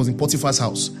himself was in Potiphar's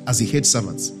house as a head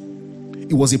servant.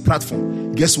 It was a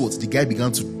platform. Guess what? The guy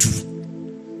began to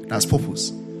do. That's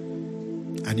purpose.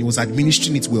 And he was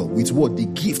administering it well with what? The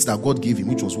gift that God gave him,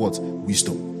 which was what?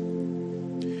 Wisdom.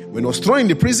 When he was thrown in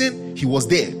the prison, he was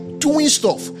there doing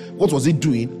stuff. What was he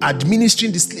doing?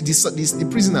 Administering the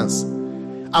prisoners.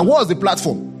 And what was the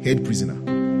platform? Head prisoner.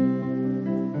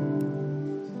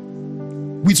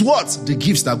 With what? The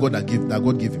gifts that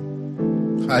God gave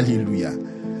him. Hallelujah.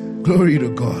 Glory to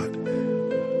God.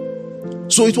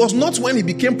 So it was not when he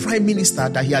became prime minister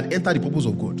that he had entered the purpose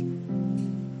of God.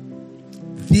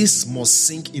 This must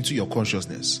sink into your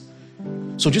consciousness.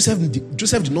 So Joseph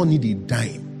did not need a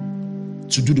dime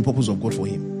to do the purpose of God for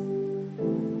him.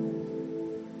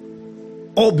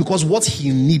 All because what he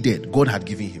needed, God had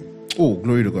given him. Oh,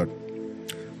 glory to God.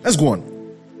 Let's go on.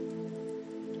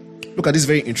 Look at this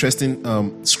very interesting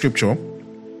scripture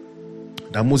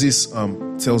that Moses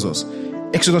tells us.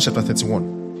 Exodus chapter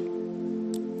 31.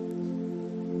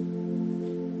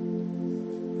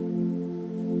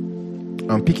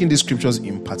 I'm picking these scriptures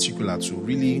in particular to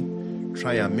really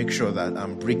try and make sure that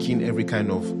I'm breaking every kind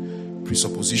of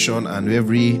presupposition and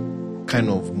every kind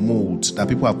of mold that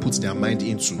people have put their mind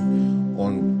into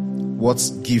on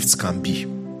what gifts can be.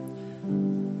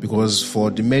 Because for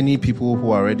the many people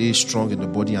who are already strong in the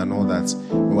body and all that,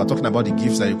 when we're talking about the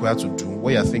gifts that you require to do,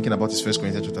 what you're thinking about is 1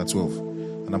 Corinthians chapter 12.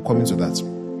 And I'm coming to that.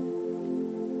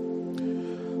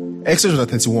 Exodus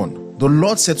chapter 31. The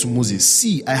Lord said to Moses,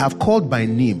 "See, I have called by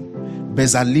name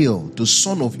Bezalel, the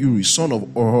son of Uri, son of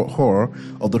Hur,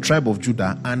 of the tribe of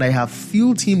Judah, and I have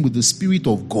filled him with the Spirit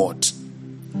of God,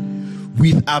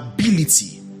 with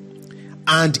ability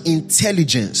and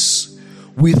intelligence,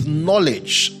 with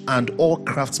knowledge and all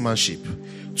craftsmanship,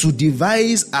 to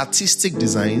devise artistic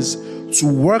designs, to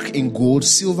work in gold,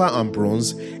 silver, and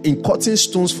bronze, in cutting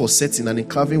stones for setting, and in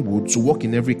carving wood, to work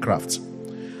in every craft.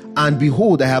 And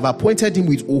behold, I have appointed him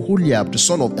with Oholiab, the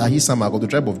son of Ahisamach of the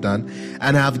tribe of Dan,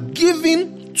 and I have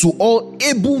given to all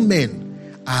able men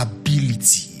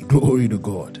ability," glory to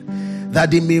God,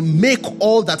 "that they may make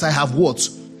all that I have what?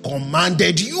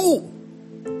 Commanded you."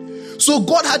 So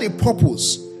God had a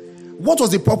purpose. What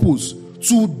was the purpose?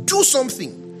 To do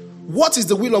something. What is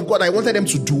the will of God I wanted them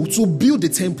to do? To build the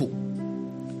temple.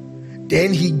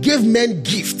 Then he gave men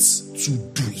gifts to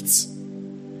do it.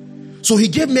 So he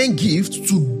gave men gifts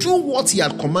to do what he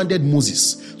had commanded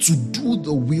Moses, to do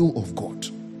the will of God.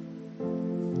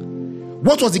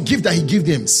 What was the gift that he gave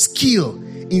them? Skill,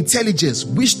 intelligence,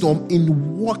 wisdom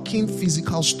in working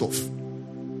physical stuff.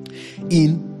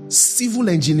 in civil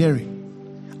engineering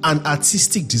and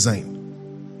artistic design.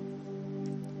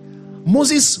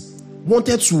 Moses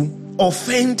wanted to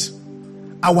offend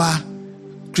our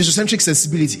Christocentric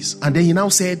sensibilities, and then he now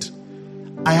said,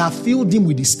 I have filled him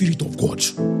with the Spirit of God.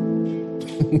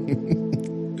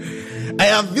 I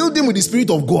have filled him with the Spirit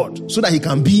of God so that he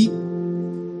can be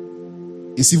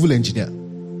a civil engineer.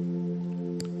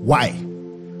 Why?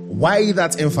 Why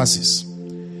that emphasis?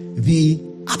 The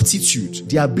aptitude,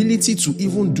 the ability to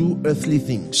even do earthly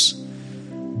things,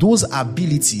 those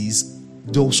abilities,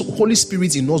 the Holy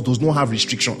Spirit in us does not have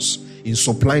restrictions in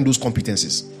supplying those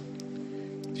competencies.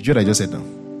 Did you hear what I just said now?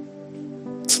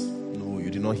 No, you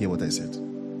did not hear what I said.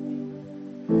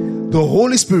 The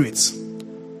Holy Spirit,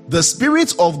 the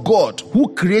Spirit of God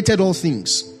who created all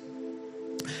things,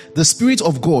 the Spirit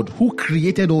of God who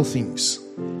created all things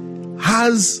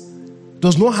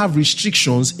does not have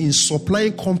restrictions in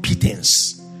supplying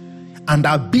competence and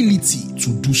ability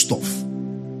to do stuff.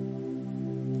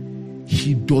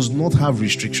 He does not have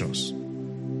restrictions.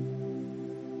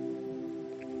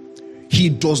 He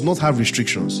does not have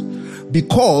restrictions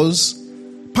because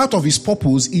part of his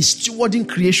purpose is stewarding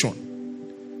creation.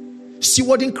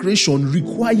 Stewarding creation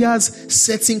requires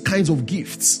certain kinds of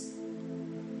gifts.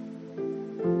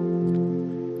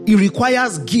 It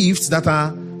requires gifts that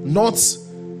are not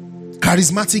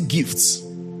charismatic gifts.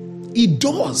 It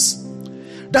does.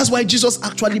 That's why Jesus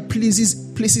actually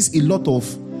places a lot of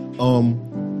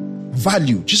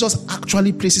value. Jesus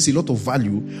actually places a lot of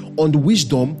value on the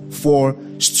wisdom for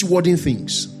stewarding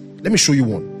things. Let me show you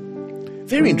one.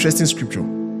 Very interesting scripture.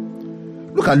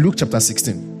 Look at Luke chapter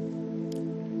 16.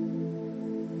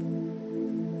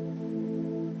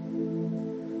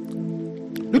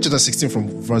 Luke chapter 16 from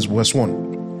verse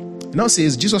 1. It now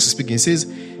says, Jesus is speaking. He says,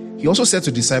 he also said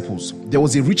to disciples, there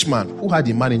was a rich man who had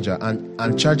a manager,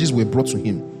 and charges were brought to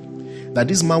him that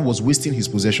this man was wasting his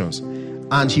possessions.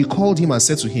 And he called him and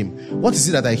said to him, what is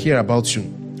it that I hear about you?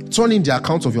 Turn in the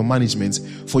account of your management,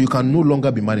 for you can no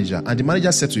longer be manager. And the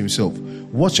manager said to himself,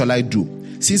 what shall I do?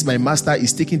 Since my master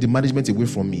is taking the management away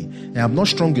from me, I am not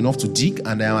strong enough to dig,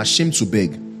 and I am ashamed to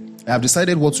beg. I have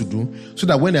decided what to do, so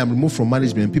that when I am removed from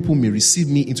management, people may receive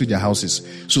me into their houses.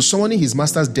 So summoning his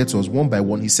master's debtors one by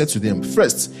one, he said to them,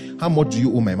 first, how much do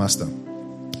you owe my master?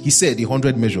 He said,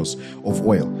 100 measures of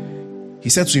oil. He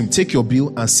said to him, take your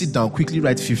bill and sit down, quickly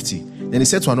write 50. Then he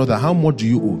said to another, how much do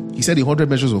you owe? He said, 100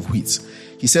 measures of wheat.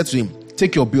 He said to him,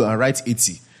 take your bill and write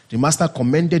 80. The master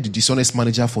commended the dishonest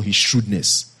manager for his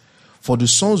shrewdness. For the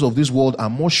sons of this world are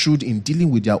more shrewd in dealing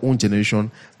with their own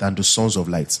generation than the sons of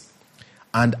light.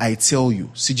 And I tell you,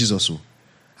 see Jesus,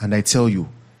 and I tell you,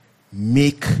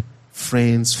 make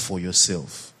friends for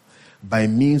yourself by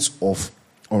means of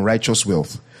unrighteous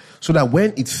wealth, so that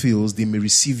when it fails, they may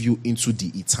receive you into the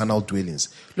eternal dwellings.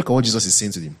 Look at what Jesus is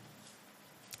saying to them.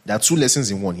 There are two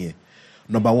lessons in one here.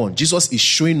 Number one, Jesus is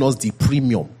showing us the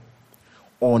premium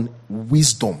on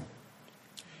wisdom.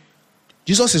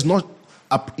 Jesus is not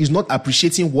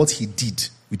appreciating what he did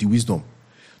with the wisdom.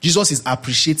 Jesus is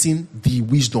appreciating the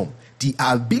wisdom, the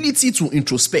ability to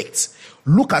introspect,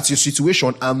 look at your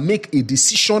situation and make a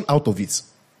decision out of it.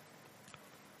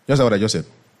 That's what I just said.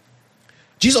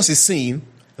 Jesus is saying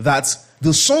that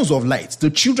the sons of light, the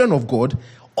children of God,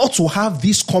 ought to have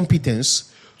this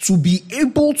competence to be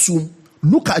able to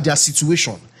look at their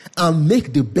situation and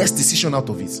make the best decision out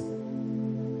of it.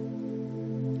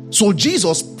 So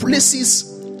Jesus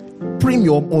places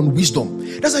premium on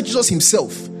wisdom. That's why Jesus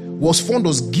himself was fond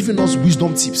of giving us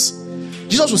wisdom tips.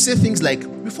 Jesus would say things like,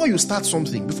 before you start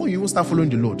something, before you even start following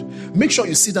the Lord, make sure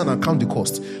you sit down and count the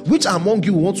cost. Which among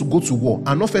you want to go to war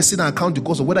and not first sit down and count the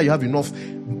cost of whether you have enough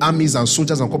armies and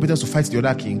soldiers and competence to fight the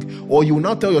other king? Or you will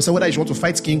now tell yourself whether you want to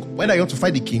fight king, whether you want to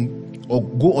fight the king or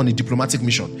go on a diplomatic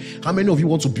mission. How many of you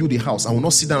want to build a house and will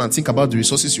not sit down and think about the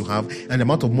resources you have and the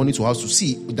amount of money to house to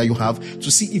see that you have,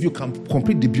 to see if you can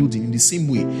complete the building in the same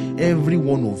way? Every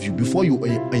one of you, before you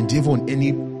endeavor on any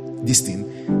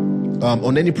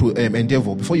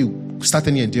endeavor, before you start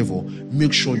any endeavor,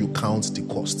 make sure you count the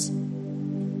costs.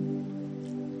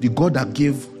 The God that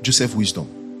gave Joseph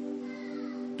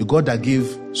wisdom, the God that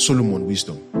gave Solomon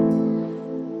wisdom,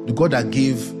 the God that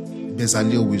gave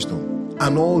Bezalel wisdom,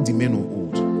 and all the men of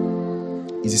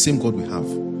old, is the same God we have.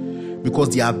 Because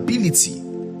the ability,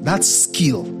 that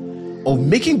skill of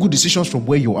making good decisions from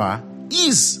where you are,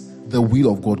 is the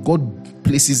will of God. God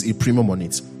places a premium on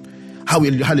it.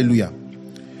 Hallelujah.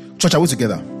 Church, are we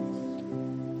together?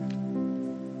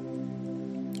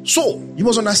 So, you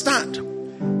must understand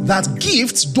that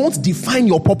gifts don't define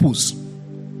your purpose.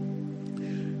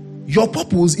 Your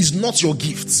purpose is not your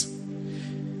gift.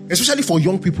 Especially for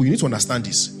young people, you need to understand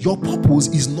this. Your purpose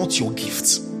is not your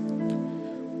gift.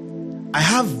 I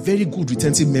have very good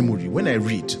retentive memory. When I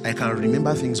read, I can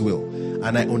remember things well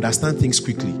and I understand things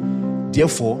quickly.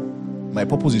 Therefore, my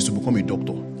purpose is to become a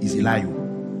doctor. Is a lie.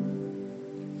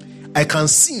 I can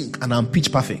sing and I'm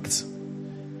pitch perfect.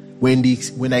 When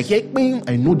I hear bing,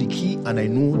 I know the key and I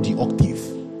know the octave.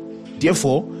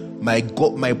 Therefore, my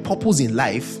purpose in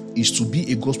life is to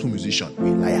be a gospel musician. A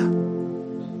liar.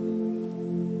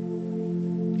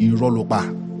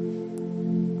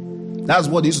 That's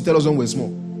what they used to tell us when we were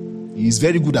small. He's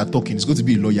very good at talking. He's going to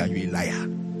be a lawyer. You're a liar.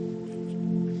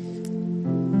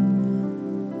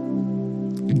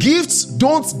 Gifts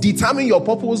don't determine your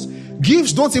purpose.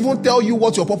 Gifts don't even tell you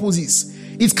what your purpose is.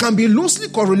 It can be loosely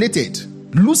correlated.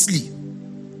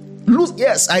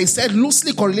 Yes, I said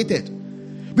loosely correlated.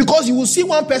 Because you will see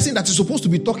one person that is supposed to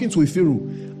be talking to a Pharaoh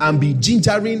and be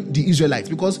gingering the Israelites.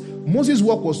 Because Moses'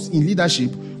 work was in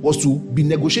leadership was to be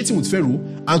negotiating with Pharaoh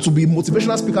and to be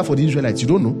motivational speaker for the Israelites. You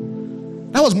don't know?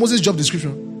 That was Moses' job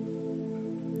description.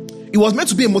 He was meant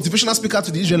to be a motivational speaker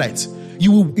to the Israelites. He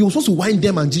was supposed to wind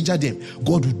them and ginger them.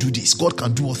 God will do this. God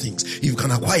can do all things. If you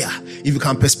can acquire, if you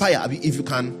can perspire, if you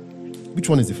can... Which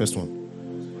one is the first one?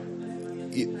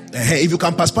 If you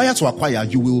can perspire to acquire,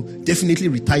 you will definitely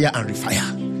retire and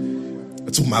refire.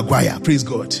 To Maguire, praise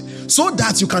God. So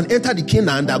that you can enter the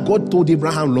Canaan that God told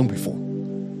Abraham long before.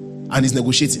 And he's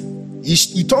negotiating.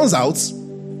 It turns out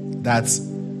that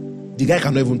the guy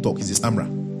cannot even talk. He's a stammerer.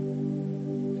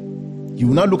 You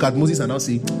will now look at Moses and now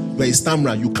say, you are a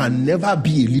stammerer. You can never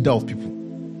be a leader of people.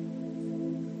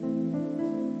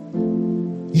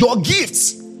 Your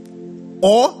gifts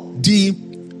or the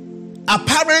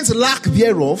apparent lack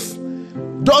thereof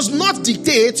does not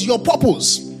dictate your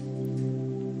purpose.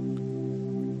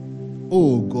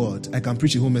 Oh God, I can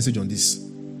preach a whole message on this.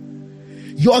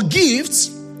 Your gifts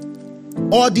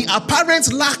or the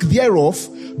apparent lack thereof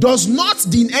does not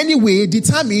in any way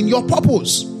determine your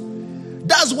purpose.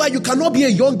 That's why you cannot be a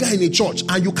young guy in a church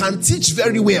and you can teach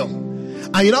very well.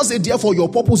 And you now say, therefore, your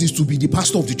purpose is to be the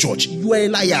pastor of the church. You are a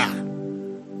liar.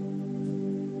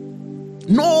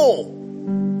 No.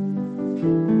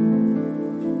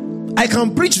 I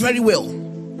can preach very well.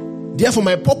 Therefore,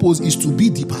 my purpose is to be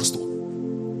the pastor.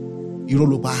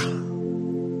 Iroloba.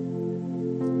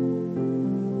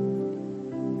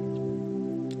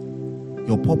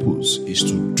 Your purpose is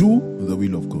to do the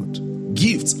will of God.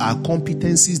 Gifts are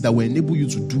competencies that will enable you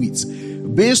to do it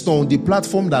based on the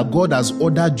platform that God has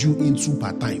ordered you into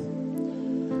part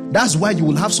time. That's why you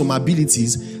will have some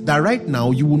abilities that right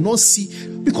now you will not see,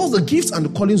 because the gifts and the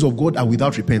callings of God are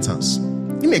without repentance.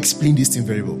 Let me explain this thing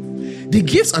very well. The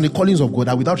gifts and the callings of God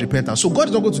are without repentance. So God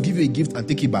is not going to give you a gift and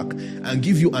take it back, and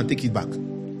give you and take it back.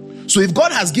 So if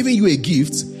God has given you a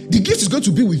gift, the gift is going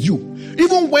to be with you,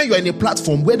 even when you're in a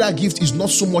platform where that gift is not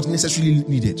so much necessarily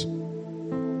needed.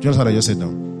 Do you understand what I just said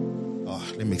now?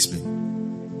 Let me explain.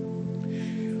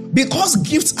 Because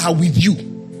gifts are with you,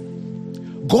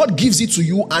 God gives it to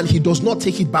you and he does not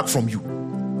take it back from you.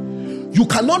 You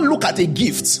cannot look at a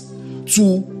gift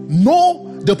to know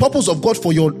the purpose of God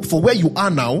for where you are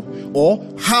now, or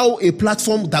how a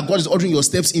platform that God is ordering your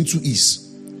steps into is.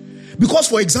 Because,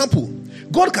 for example,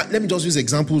 God can, let me just use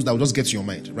examples that will just get to your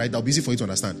mind, right? That will be easy for you to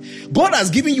understand. God has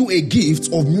given you a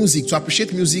gift of music, to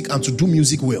appreciate music and to do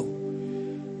music well.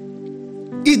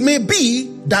 It may be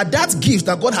that gift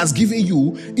that God has given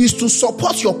you is to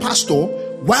support your pastor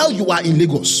while you are in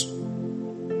Lagos.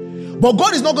 But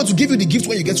God is not going to give you the gift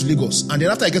when you get to Lagos, and then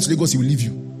after you get to Lagos, he will leave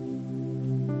you.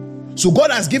 So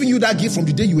God has given you that gift from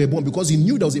the day you were born, because he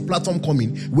knew there was a platform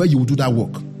coming where you will do that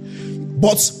work.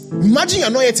 But imagine you're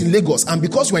not yet in Lagos, and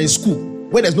because you are in school,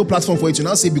 where there's no platform for it, you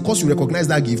now say, because you recognize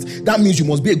that gift, that means you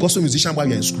must be a gospel musician while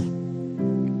you're in school.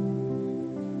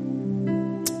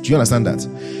 Do you understand that?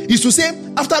 It's to say,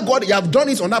 after God, you have done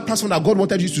it on that platform that God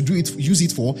wanted you to do it, use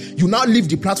it for, you now leave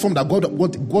the platform that God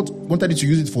wanted you to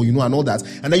use it for, and all that,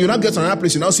 and then you now get to another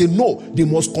place, you now say, no, they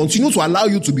must continue to allow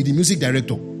you to be the music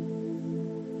director.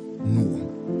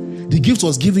 No. The gift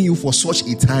was given you for such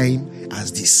a time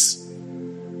as this.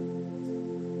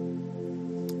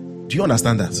 Do you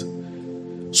understand that?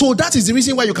 So that is the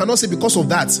reason why you cannot say, because of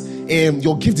that,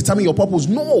 your gift determines your purpose.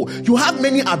 No, you have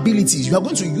many abilities. You are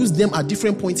going to use them at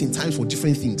different points in time for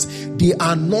different things. They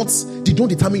don't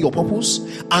determine your purpose,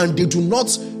 and they do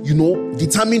not,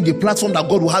 determine the platform that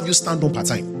God will have you stand on part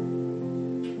time.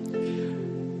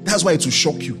 That's why it will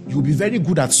shock you. You'll be very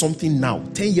good at something now.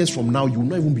 10 years from now, you will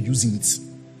not even be using it.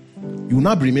 You will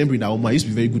not be remembering that, I used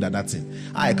to be very good at that thing.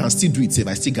 I can still do it,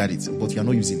 I still got it, but you are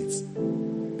not using it.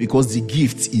 Because the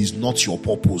gift is not your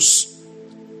purpose.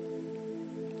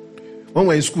 When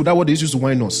we're in school, that's what they used to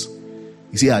whine us.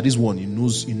 You say, this one, he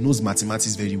knows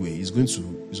mathematics very well. He's going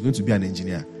to be an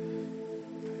engineer.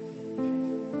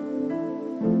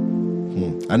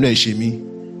 I know it's me.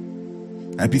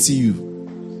 I pity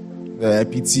you. I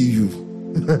pity you.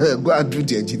 Go and do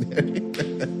the engineering.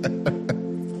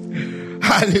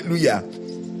 Hallelujah.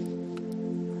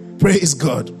 Praise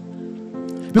God.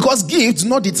 Because gifts do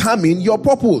not determine your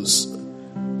purpose.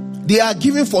 They are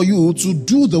given for you to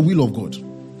do the will of God.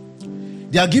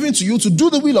 They are given to you to do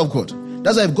the will of God.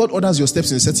 That's why if God orders your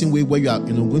steps in a certain way where you are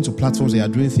going to platforms and you are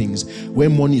doing things where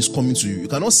money is coming to you, you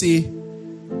cannot say,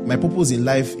 my purpose in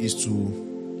life is to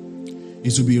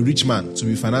be a rich man, to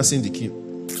be financing the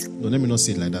king. No, let me not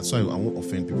say it like that so I won't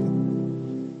offend people.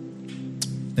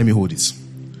 Let me hold it.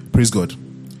 Praise God.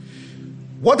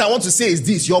 What I want to say is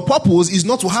this: your purpose is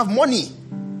not to have money.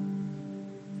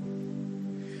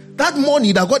 That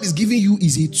money that God is giving you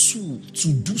is a tool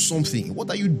to do something. What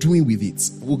are you doing with it?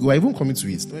 We're even coming to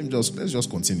it. Let's just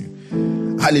continue.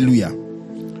 Hallelujah.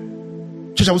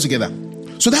 Church, are we together?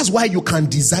 So that's why you can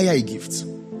desire a gift.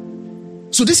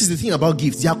 So this is the thing about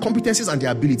gifts: their competencies and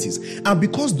their abilities. And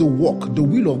because the work, the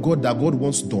will of God that God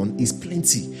wants done is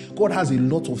plenty, God has a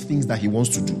lot of things that he wants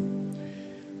to do.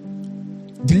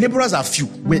 The laborers are few.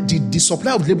 The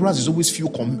supply of laborers is always few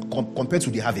compared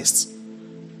to the harvest.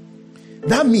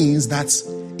 That means that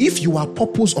if you are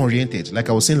purpose oriented, like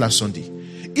I was saying last Sunday,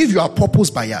 if you are purpose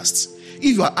biased,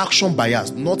 if you are action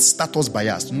biased, not status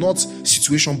biased, not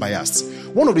situation biased,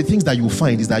 one of the things that you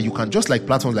find is that you can, just like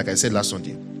platforms, like I said last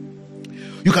Sunday,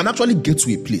 you can actually get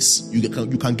to a place, you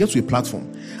can get to a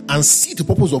platform and see the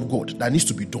purpose of God that needs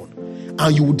to be done,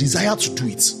 and you will desire to do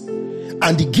it.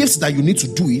 And the gifts that you need to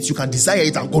do it, you can desire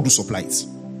it and God will supply it.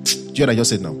 Do you hear what I just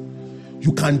said now?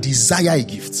 You can desire a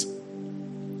gift.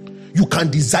 You can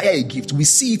desire a gift. We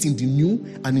see it in the new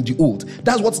and in the old.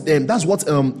 That's what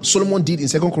Solomon did in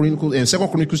 2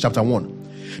 Chronicles chapter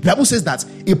 1. The Bible says that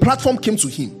a platform came to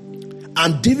him,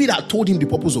 and David had told him the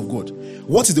purpose of God.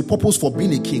 What is the purpose for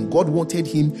being a king? God wanted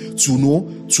him to know,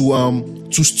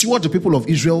 to steward the people of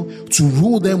Israel, to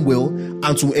rule them well,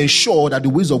 and to ensure that the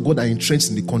ways of God are entrenched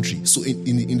in the country, so in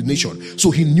the nation. So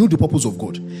he knew the purpose of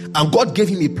God, and God gave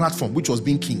him a platform, which was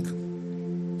being king.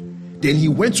 Then he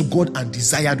went to God and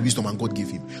desired wisdom, and God gave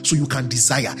him. So you can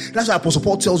desire. That's why Apostle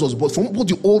Paul tells us, but from both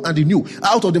the old and the new,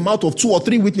 out of the mouth of 2 or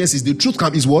 3 witnesses, the truth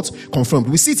is what? Confirmed.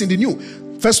 We see it in the new.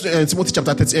 1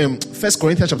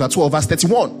 Corinthians chapter 12, verse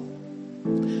 31.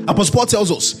 Apostle Paul tells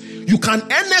us, you can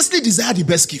earnestly desire the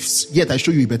best gifts, yet I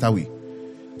show you a better way.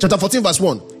 Chapter 14, verse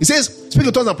 1. He says, speak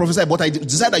in tongues and prophesy, but I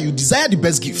desire that you desire the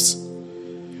best gifts.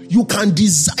 You can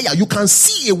desire, you can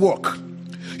see a work.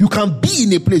 You can be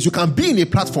in a place, you can be in a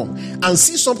platform and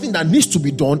see something that needs to be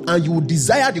done, and you will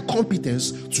desire the competence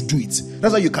to do it.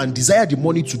 That's why you can desire the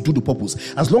money to do the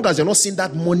purpose. As long as you're not seeing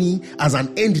that money as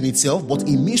an end in itself, but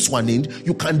a means to an end,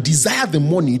 you can desire the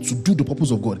money to do the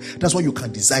purpose of God. That's why you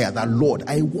can desire that, Lord,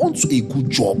 I want a good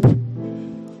job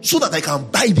so that I can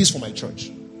buy this for my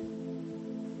church.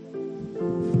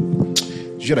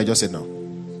 You hear what I just said now?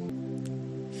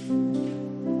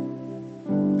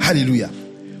 Hallelujah.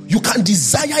 You can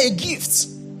desire a gift.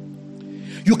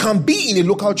 You can be in a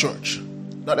local church.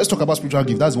 Now let's talk about spiritual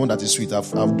gift. That's the one that is sweet. I've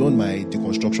done my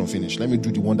deconstruction finish. Let me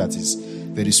do the one that is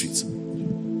very sweet.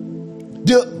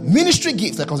 The ministry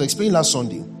gifts, like I was explaining last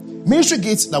Sunday, ministry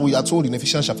gifts that we are told in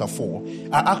Ephesians chapter 4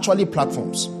 are actually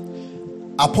platforms.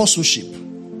 Apostleship,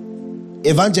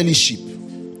 evangeliship,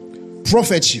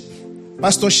 prophetship,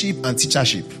 pastorship, and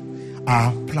teachership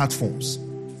are platforms.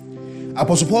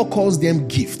 Apostle Paul calls them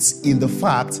gifts in the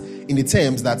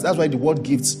terms that's why the word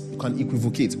gifts can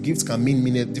equivocate. Gifts can mean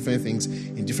different things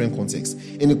in different contexts.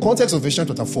 In the context of Ephesians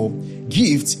chapter 4,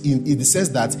 gift in the sense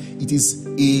that it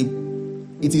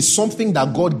is something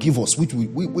that God gave us which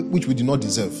we did not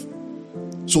deserve.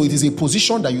 So it is a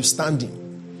position that you stand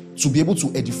in to be able to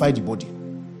edify the body.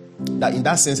 That in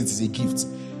that sense it is a gift.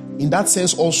 In that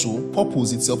sense also,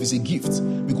 purpose itself is a gift,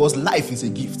 because life is a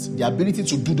gift. The ability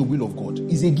to do the will of God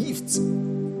is a gift.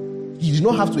 You do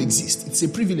not have to exist. It's a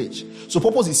privilege. So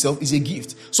purpose itself is a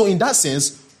gift. So in that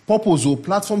sense, purpose or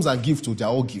platforms and gifts, they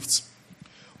are all gifts.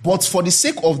 But for the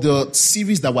sake of the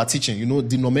series that we're teaching,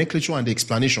 the nomenclature and the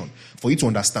explanation, for you to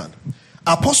understand,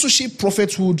 apostleship,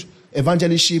 prophethood,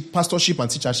 evangeliship, pastorship,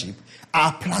 and teachership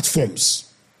are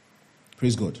platforms.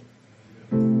 Praise God.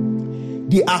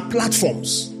 They are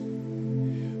platforms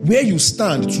where you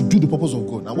stand to do the purpose of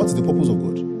God. Now, what is the purpose of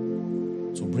God?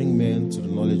 To bring men to the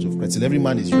knowledge of Christ. Till every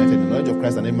man is united in the knowledge of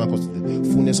Christ, and every man comes to the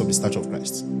fullness of the stature of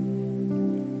Christ.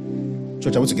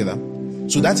 Church, are we together?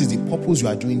 So that is the purpose you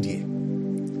are doing there.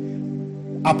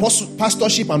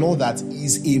 Pastorship and all that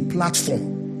is a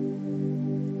platform.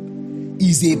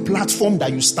 Is a platform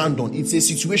that you stand on. It's a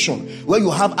situation where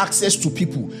you have access to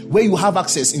people, where you have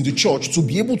access in the church to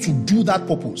be able to do that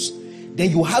purpose. then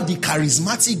you have the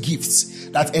charismatic gifts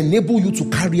that enable you to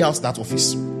carry out that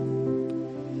office.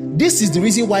 This is the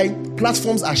reason why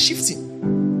platforms are shifting.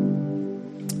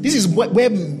 This is where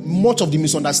much of the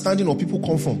misunderstanding of people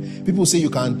come from. People say you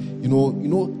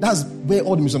can, that's where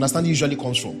all the misunderstanding usually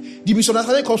comes from. The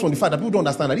misunderstanding comes from the fact that people don't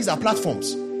understand that these are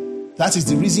platforms. That is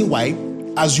the reason why,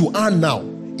 as you are now,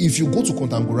 if you go to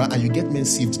Kontagora and you get men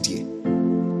saved there,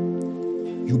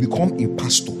 you become a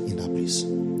pastor in that place.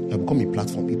 You become a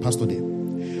platform, a pastor there.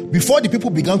 Before the people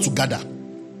began to gather,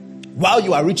 while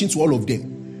you are reaching to all of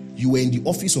them, you were in the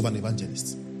office of an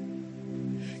evangelist.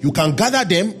 You can gather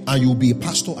them and you'll be a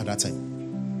pastor at that time.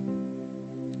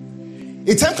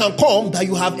 A time can come that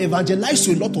you have evangelized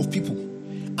to a lot of people,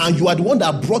 and you are the one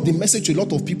that brought the message to a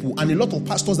lot of people, and a lot of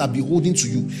pastors are beholden to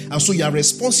you. And so you are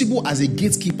responsible as a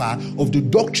gatekeeper of the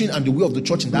doctrine and the way of the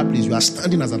church in that place. You are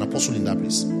standing as an apostle in that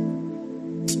place. Do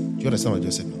you understand what I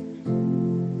just said now?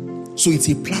 So it's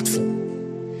a platform.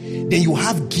 Then you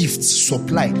have gifts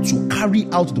supplied to carry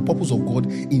out the purpose of God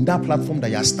in that platform that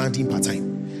you are standing part-time.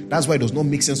 That's why it does not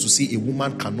make sense to say a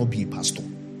woman cannot be a pastor,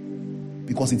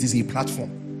 because it is a platform.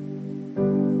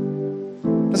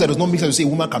 That's why it does not make sense to say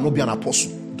a woman cannot be an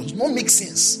apostle. It does not make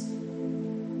sense,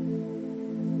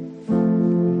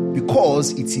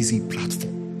 because it is a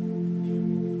platform.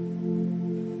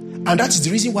 And that is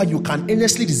the reason why you can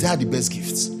earnestly desire the best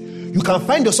gifts. You can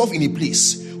find yourself in a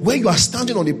place where you are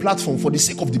standing on a platform for the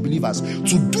sake of the believers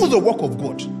to do the work of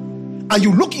God. And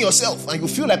you look in yourself and you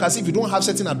feel like as if you don't have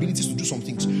certain abilities to do some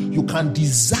things. You can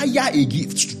desire a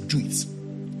gift to do it.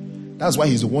 That's why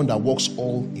he's the one that works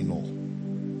all in all.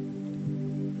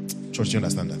 Church, do you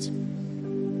understand that?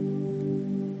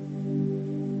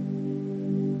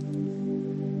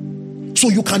 So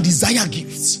you can desire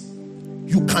gifts.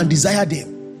 You can desire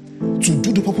them. To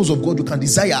do the purpose of God, you can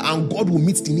desire, and God will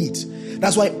meet the need.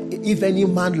 That's why if any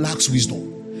man lacks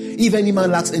wisdom, if any man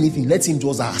lacks anything, let him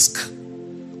just ask.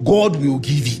 God will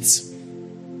give it.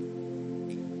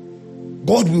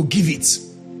 God will give it.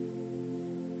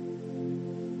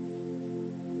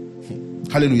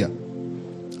 Hallelujah.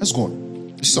 Let's go on.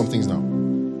 Let's see some things now.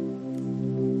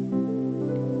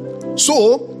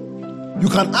 So, you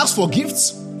can ask for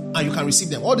gifts and you can receive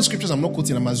them. All the scriptures I'm not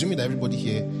quoting, I'm assuming that everybody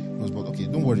here knows, but okay,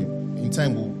 don't worry. In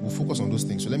time, we'll focus on those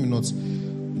things. So let me not,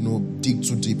 dig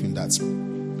too deep in that.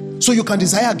 So you can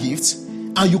desire gifts,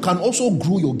 and you can also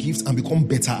grow your gifts and become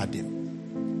better at them.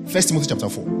 1 Timothy chapter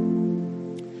 4.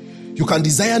 You can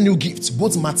desire new gifts,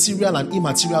 both material and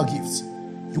immaterial gifts.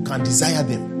 You can desire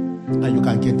them, and you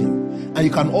can get them. And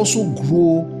you can also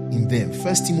grow in them.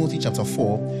 1 Timothy chapter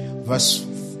 4, what verse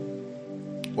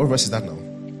is that now?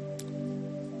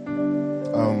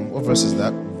 What verse is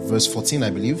that? Verse 14, I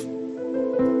believe.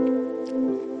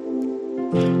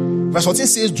 Verse 14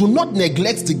 says, do not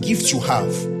neglect the gift you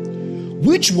have,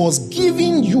 which was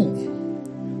given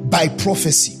you by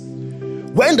prophecy,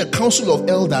 when the council of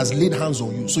elders laid hands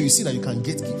on you. So you see that you can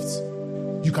get gifts.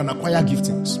 You can acquire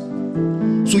giftings.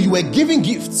 So you were giving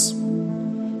gifts.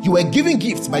 You were giving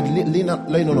gifts by the laying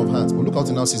on of hands. But look how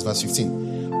it now says, verse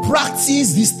 15.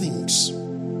 Practice these things.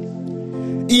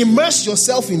 Immerse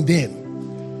yourself in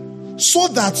them, so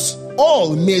that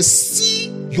all may see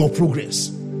your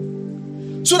progress.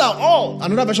 So that all,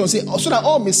 another version will say, so that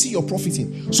all may see your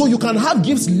profiting. So you can have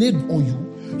gifts laid on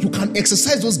you. You can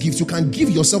exercise those gifts. You can give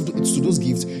yourself to those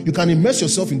gifts. You can immerse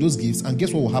yourself in those gifts. And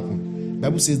guess what will happen? The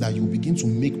Bible says that you will begin to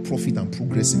make profit and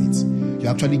progress in it. You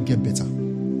actually get better.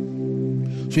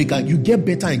 So you get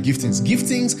better in giftings.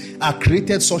 Giftings are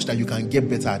created such that you can get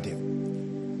better at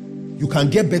them. You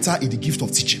can get better in the gift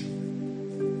of teaching.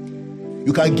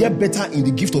 You can get better in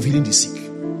the gift of healing the sick.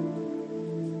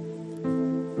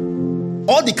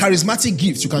 All the charismatic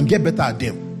gifts, you can get better at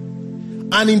them.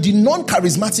 And in the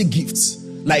non-charismatic gifts,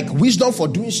 like wisdom for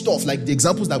doing stuff, like the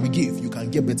examples that we gave, you can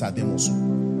get better at them also.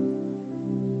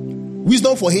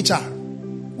 Wisdom for HR,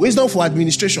 wisdom for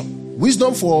administration,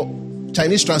 wisdom for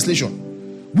Chinese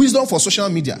translation, wisdom for social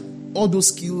media. All those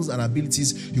skills and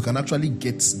abilities, you can actually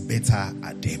get better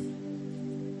at them.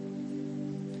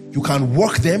 You can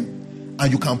work them, and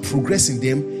you can progress in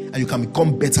them, and you can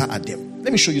become better at them.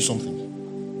 Let me show you something.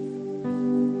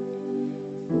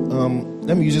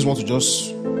 Let me use this one to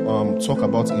just talk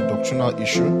about a doctrinal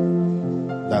issue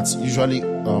that usually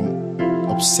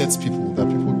upsets people, that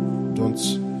people don't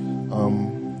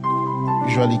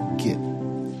usually get.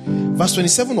 Verse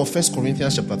 27 of 1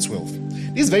 Corinthians chapter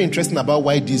 12. This is very interesting about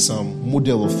why this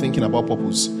model of thinking about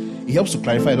purpose, it helps to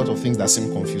clarify a lot of things that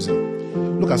seem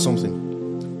confusing. Look at something.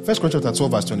 1 Corinthians chapter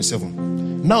 12 verse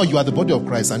 27. Now you are the body of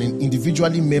Christ and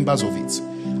individually members of it.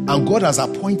 And God has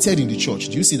appointed in the church.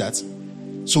 Do you see that?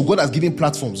 So God has given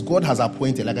platforms. God has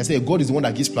appointed. Like I said, God is the one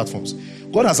that gives platforms.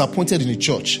 God has appointed in the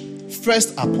church,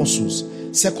 first apostles,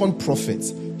 second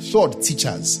prophets, third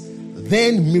teachers,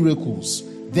 then miracles,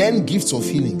 then gifts of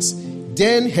healings,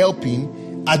 then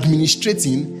helping,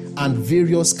 administrating, and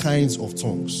various kinds of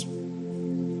tongues.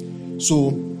 So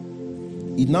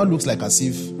it now looks like as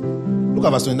if, look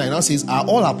at verse 29, it now says, are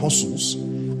all apostles,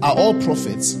 are all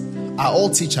prophets, are all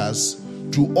teachers,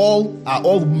 are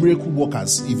all miracle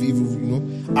workers,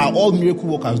 are all miracle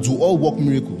workers, do all work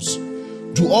miracles,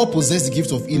 do all possess the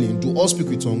gift of healing, do all speak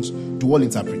with tongues, do all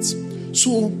interpret.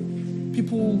 So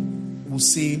people will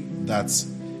say that,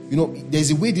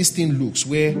 there's a way this thing looks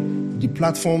where the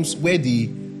platforms, where the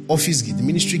office gift, the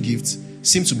ministry gifts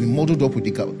seem to be modeled up with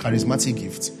the charismatic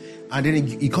gift. And then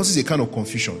it causes a kind of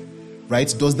confusion,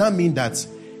 right? Does that mean that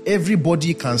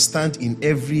everybody can stand in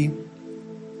every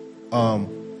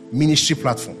ministry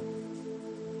platform?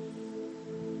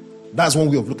 That's one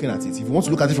way of looking at it. If you want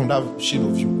to look at it from that shade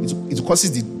of view, it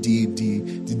causes the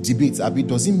debate.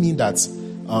 Does it mean that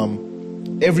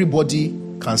everybody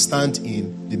can stand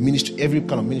in the ministry, every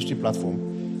kind of ministry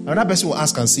platform? Another person will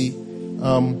ask and say,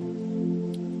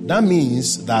 that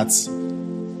means that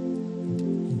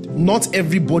not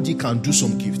everybody can do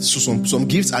some gifts. So some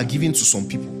gifts are given to some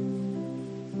people.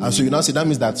 And so you now say that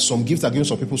means that some gifts are given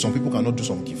to some people cannot do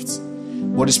some gifts.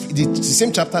 But the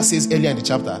same chapter says earlier in the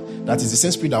chapter that is the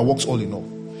same spirit that works all in all.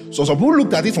 So some people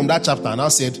looked at it from that chapter and now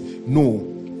said, no,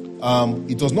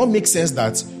 it does not make sense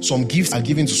that some gifts are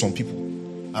given to some people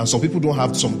and some people don't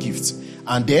have some gifts.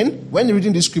 And then when you're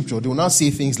reading this scripture, they will now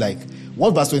say things like,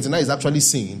 what verse 29 is actually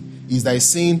saying is that it's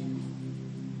saying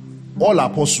all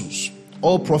apostles,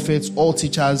 all prophets, all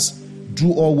teachers,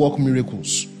 do all work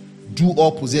miracles, do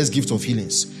all possess gifts of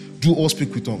healings, do all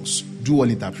speak with tongues, do all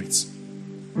interpret.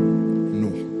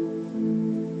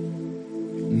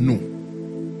 No.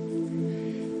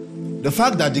 The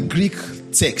fact that the Greek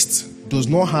text does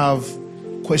not have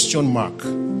question mark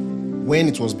when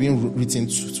it was being written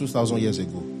 2,000 years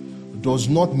ago does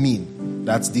not mean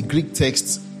that the Greek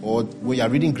text, or when you are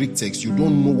reading Greek text, you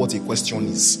don't know what a question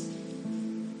is.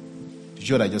 Did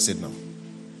you hear what I just said now?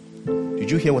 Did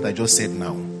you hear what I just said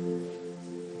now?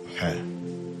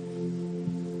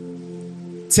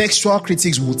 Textual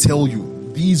critics will tell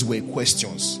you these were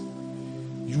questions.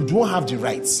 You don't have the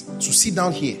right to sit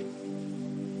down here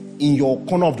in your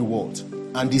corner of the world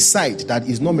and decide that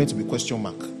it's not meant to be question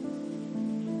mark.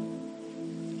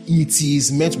 It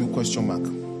is meant to be question mark.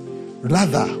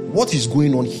 Rather, what is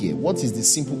going on here? What is the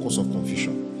simple cause of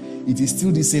confusion? It is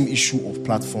still the same issue of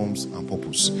platforms and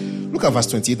purpose. Look at verse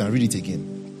 28 and read it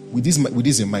again. With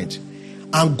this in mind.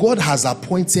 And God has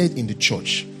appointed in the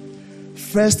church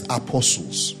first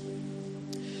apostles,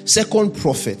 second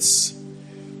prophets,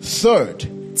 third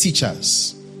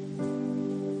teachers,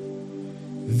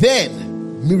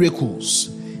 then miracles,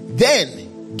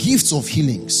 then gifts of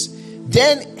healings,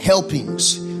 then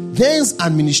helpings, then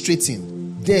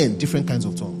administrating, then different kinds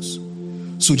of tongues.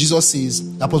 So Jesus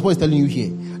says, the Apostle Paul is telling you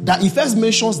here that he first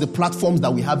mentions the platforms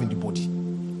that we have in the body.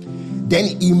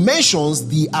 Then he mentions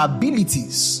the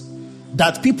abilities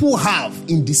that people have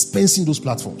in dispensing those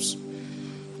platforms.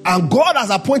 And God has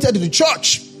appointed in the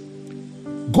church.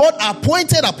 God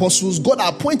appointed apostles, God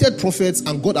appointed prophets,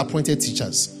 and God appointed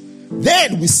teachers.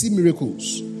 Then we see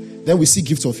miracles. Then we see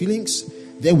gifts of healings.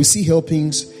 Then we see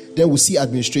helpings. Then we see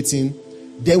administrating.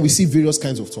 Then we see various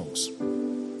kinds of tongues.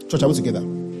 Church, are we together?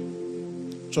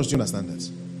 Church, do you understand that?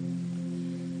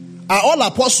 Are all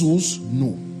apostles?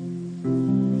 No.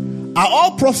 Are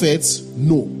all prophets?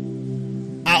 No.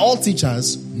 Are all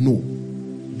teachers? No.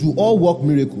 Do all work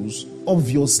miracles?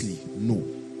 Obviously, no.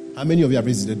 How many of you have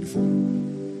raised it before?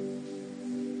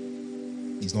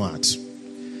 It's not hard.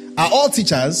 Are all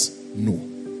teachers? No.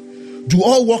 Do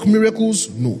all work miracles?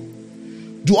 No.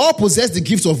 Do all possess the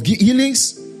gift of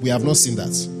healings? We have not seen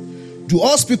that. Do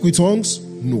all speak with tongues?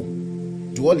 No.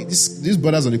 Do all these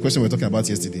brothers on the question we were talking about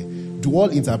yesterday? Do all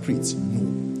interpret? No.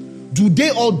 Do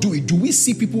they all do it? Do we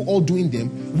see people all doing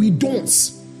them? We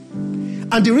don't.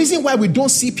 And the reason why we don't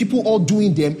see people all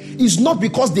doing them is not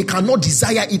because they cannot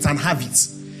desire it and have it.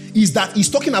 Is that he's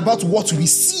talking about what we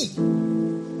see.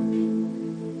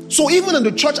 So even in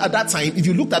the church at that time, if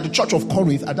you looked at the church of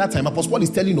Corinth at that time, Apostle Paul is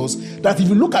telling us that if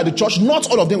you look at the church, not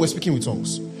all of them were speaking with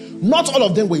tongues. Not all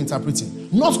of them were interpreting.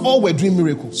 Not all were doing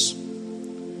miracles.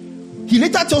 He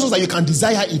later tells us that you can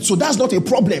desire it. So that's not a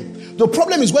problem. The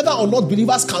problem is whether or not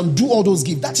believers can do all those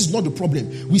gifts. That is not the problem.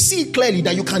 We see clearly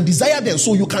that you can desire them.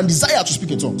 So you can desire to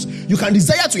speak in tongues. You can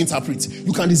desire to interpret.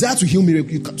 You can desire to heal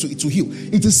miracles, to heal.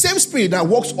 It's the same spirit that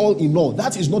works all in all.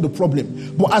 That is not the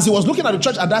problem. But as he was looking at the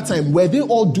church at that time, were they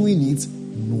all doing it?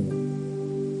 No.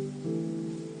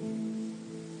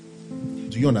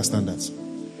 you understand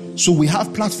that? So we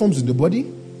have platforms in the body,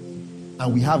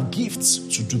 and we have gifts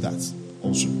to do that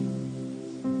also.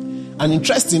 And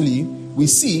interestingly, we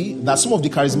see that some of the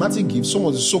charismatic gifts, some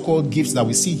of the so-called gifts that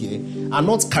we see here, are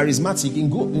not charismatic in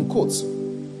quotes.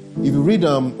 If you read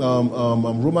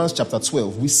Romans chapter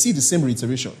 12, we see the same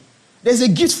reiteration. There's a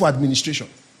gift for administration.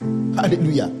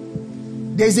 Hallelujah.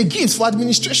 There's a gift for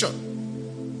administration.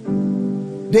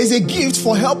 There's a gift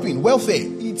for helping, welfare.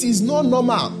 It is not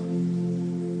normal.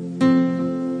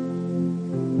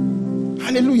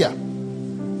 Hallelujah.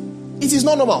 It is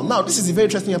not normal. Now, this is a very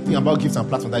interesting thing about gifts and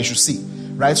platforms that you should see.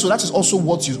 Right? So that is also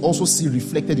what you also see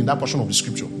reflected in that portion of the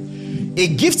scripture. A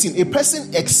gifting, a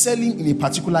person excelling in a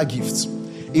particular gift,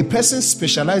 a person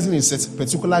specializing in a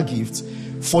particular gift,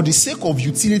 for the sake of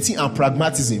utility and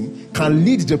pragmatism, can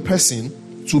lead the person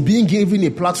to being given a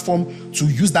platform to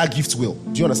use that gift well.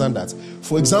 Do you understand that?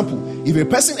 For example, if a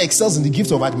person excels in the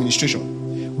gift of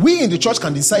administration, we in the church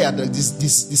can decide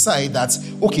that,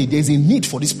 okay, there's a need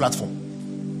for this platform.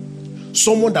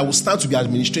 Someone that will stand to be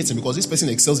administrating because this person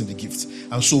excels in the gift.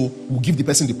 And so we'll give the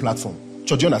person the platform.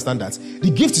 Church, do you understand that? The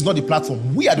gift is not the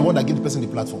platform. We are the one that give the person the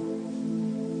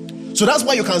platform. So that's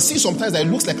why you can see sometimes that it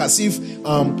looks like as if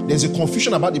there's a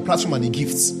confusion about the platform and the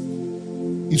gifts.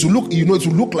 It will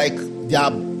look like they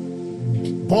are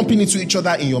bumping into each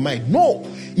other in your mind. No,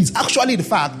 it's actually the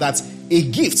fact that a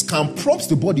gift can prompt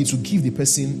the body to give the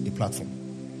person a platform.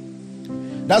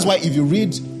 That's why if you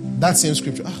read that same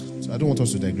scripture, I don't want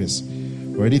us to digress.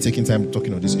 We're already taking time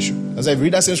talking on this issue. As I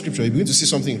read that same scripture, you begin to see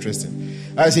something interesting.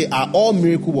 I say, are all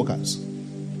miracle workers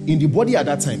in the body at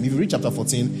that time? If you read chapter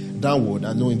 14 downward,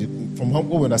 and know from what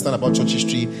we understand about church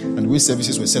history and the way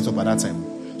services were set up at that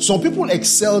time, some people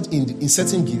excelled in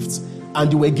certain gifts,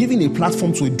 and they were given a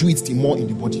platform to do it more in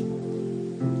the body.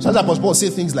 So as Apostle Paul say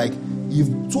things like, if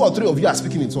 2 or 3 of you are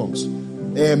speaking in tongues,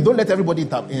 don't let everybody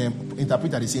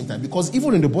interpret at the same time, because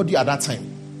even in the body at that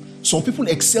time, some people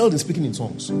excelled in speaking in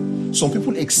tongues. Some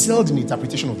people excelled in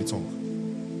interpretation of the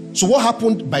tongue. So what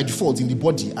happened by default in the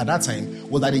body at that time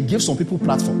was that they gave some people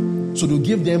platform. So they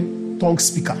gave them tongue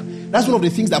speaker. That's one of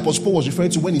the things that Apostle Paul was referring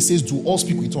to when he says, do all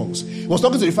speak with tongues. He was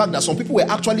talking to the fact that some people were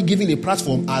actually given a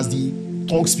platform as the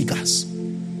tongue speakers.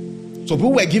 Some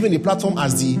people were given a platform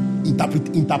as the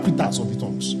interpreters of the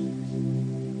tongues.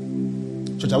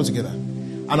 Church, are we together?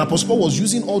 And Apostle Paul was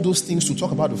using all those things to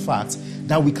talk about the fact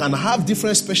that we can have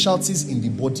different specialties in the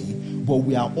body, but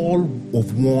we are all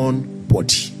of one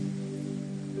body.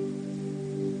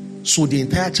 So the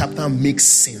entire chapter makes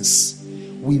sense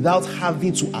without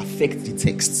having to affect the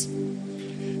text.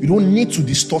 You don't need to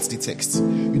distort the text.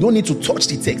 You don't need to touch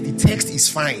the text. The text is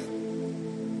fine.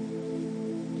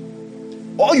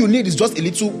 All you need is just a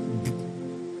little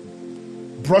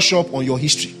brush up on your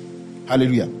history.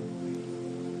 Hallelujah.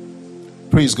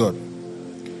 Praise God.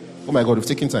 Oh my God, we've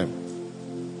taken time.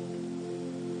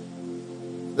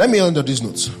 Let me end on these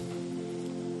notes.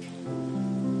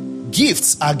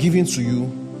 Gifts are given to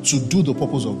you to do the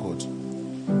purpose of God.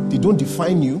 They don't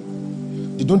define you.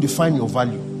 They don't define your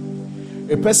value.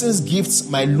 A person's gifts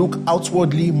might look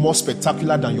outwardly more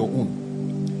spectacular than your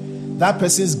own. That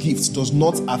person's gift does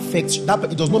not affect that.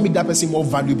 It does not make that person more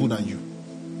valuable than you.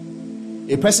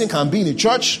 A person can be in a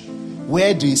church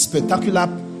where the spectacular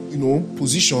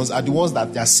positions are the ones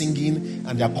that they are singing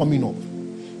and they are coming up.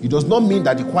 It does not mean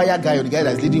that the choir guy or the guy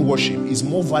that is leading worship is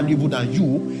more valuable than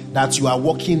you, that you are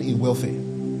working in welfare.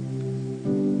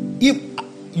 If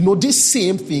this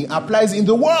same thing applies in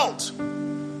the world.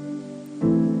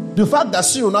 The fact that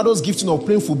C. Ronaldo's gifting of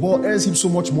playing football earns him so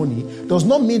much money does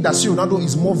not mean that C. Ronaldo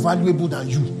is more valuable than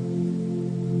you.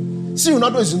 C.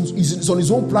 Ronaldo is on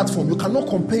his own platform. You cannot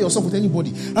compare yourself with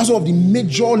anybody. That's one of the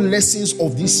major lessons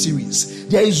of this series.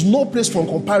 There is no place for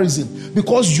comparison,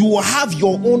 because you have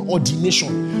your own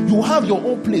ordination. You have your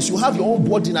own place. You have your own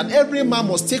burden, and every man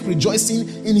must take rejoicing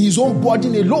in his own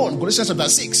burden alone. Galatians chapter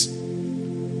 6. C.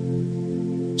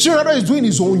 Ronaldo is doing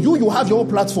his own. You have your own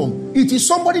platform. It is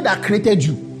somebody that created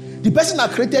you. The person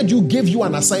that created you gave you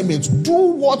an assignment. Do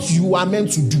what you are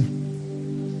meant to do.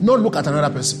 Not look at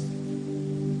another person.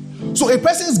 So a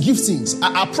person's giftings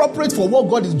are appropriate for what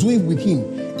God is doing with him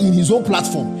in his own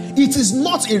platform. It is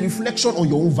not a reflection on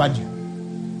your own value.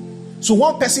 So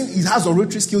one person has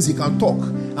oratory skills, he can talk,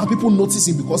 and people notice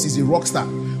him because he's a rock star.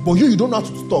 But you don't know how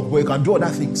to talk, but you can do other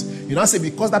things. You don't say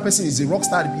because that person is a rock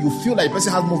star, you feel like the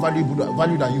person has more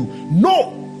value than you.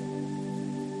 No!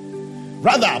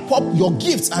 Rather, your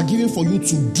gifts are given for you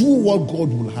to do what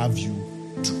God will have you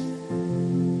do.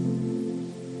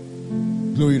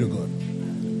 Glory to God.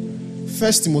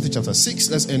 1 Timothy chapter 6.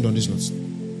 Let's end on this note.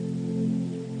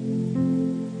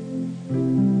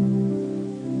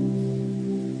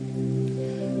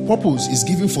 purpose is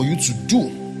given for you to do.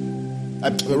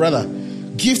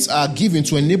 Gifts are given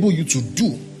to enable you to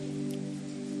do.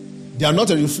 They are not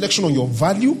a reflection on your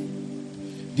value.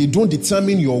 They don't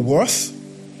determine your worth.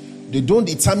 They don't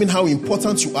determine how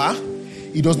important you are.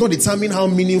 It does not determine how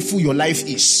meaningful your life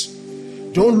is.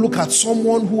 Don't look at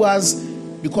someone who has,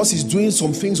 because he's doing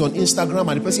some things on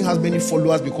Instagram and the person has many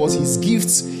followers, because his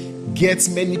gifts get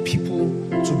many people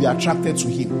to be attracted to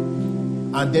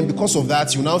him. And then because of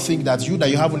that, you now think that you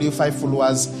have only 5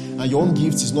 followers and your own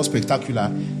gift is not spectacular,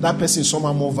 that person is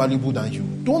somehow more valuable than you.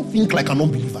 Don't think like an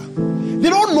unbeliever. They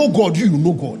don't know God, you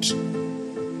know God.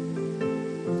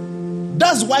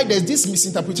 That's why there's this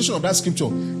misinterpretation of that scripture.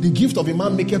 The gift of a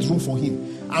man maketh room for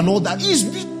him. And all that. These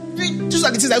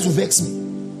are the things that will vex me.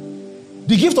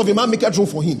 The gift of a man maketh room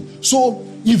for him. So,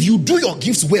 if you do your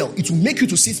gifts well, it will make you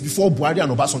to sit before Buhari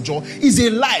and Obasanjo. It's a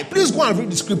lie. Please go and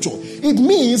read the scripture. It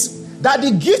means that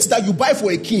the gift that you buy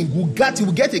for a king will get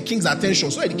a king's attention,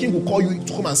 so that the king will call you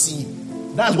to come and see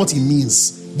him. That's what it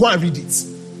means. Go and read it.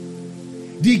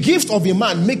 The gift of a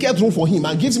man maketh room for him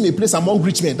and gives him a place among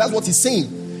rich men. That's what he's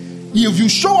saying. If you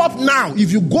show up now,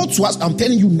 if you go to us, I'm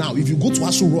telling you now, if you go to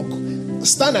Aso Rock,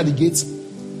 stand at the gate,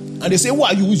 and they say, who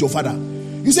are you? Who is your father?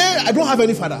 You say, I don't have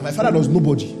any father. My father knows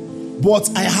nobody. But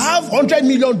I have $100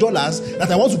 million that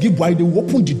I want to give Buhari. They will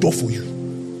open the door for you.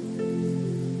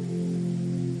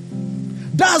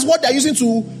 That's what they're using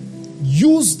to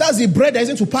use. That's the bread they're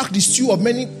using to pack the stew of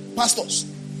many pastors.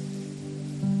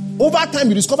 Over time,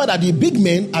 you discover that the big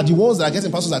men are the ones that are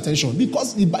getting pastors' attention,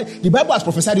 because the Bible has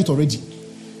prophesied it already.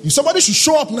 If somebody should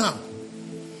show up now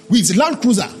with Land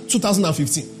Cruiser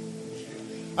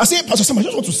 2015, I say, Pastor Sam, I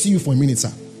just want to see you for a minute,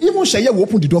 sir. Even Sheye will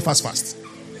open the door fast.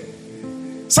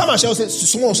 Sam and Sheye will say,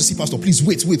 someone wants to see Pastor, please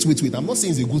wait. I'm not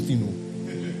saying it's a good thing,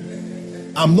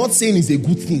 no. I'm not saying it's a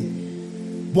good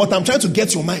thing. But I'm trying to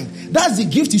get your mind. That's the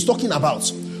gift he's talking about.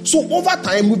 So over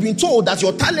time, we've been told that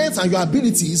your talents and your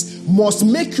abilities must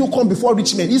make you come before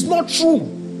rich men. It's not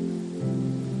true.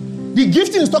 The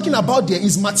gifting he's talking about there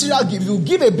is material gift. You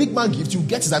give a big man gift, you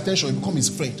get his attention, you become his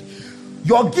friend.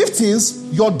 Your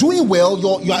giftings, you're doing well,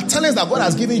 your talents that God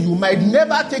has given you might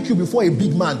never take you before a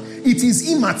big man. It is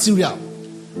immaterial.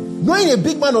 Knowing a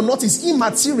big man or not is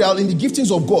immaterial in the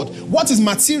giftings of God. What is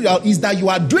material is that you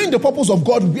are doing the purpose of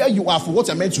God where you are for what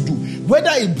you're meant to do,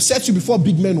 whether it sets you before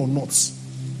big men or not.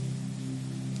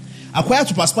 Acquire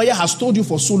to Perspire has told you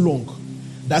for so long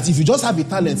that if you just have a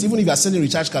talent, even if you are sending a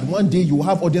recharge card, one day you will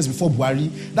have audience before Buhari.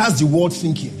 That's the world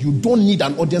thinking. You don't need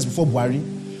an audience before Buhari.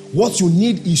 What you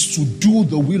need is to do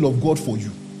the will of God for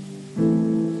you.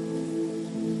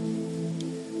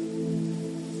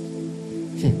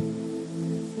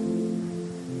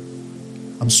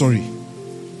 I'm sorry.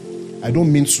 I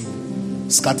don't mean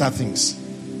to scatter things.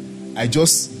 I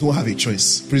just don't have a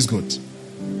choice. Praise God.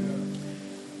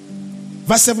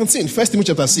 Verse 17, 1 Timothy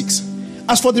chapter 6.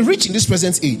 As for the rich in this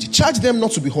present age, charge them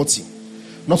not to be haughty,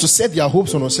 not to set their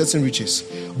hopes on uncertain riches,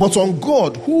 but on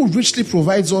God, who richly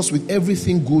provides us with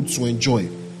everything good to enjoy.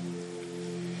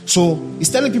 So, he's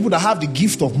telling people that have the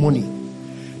gift of money,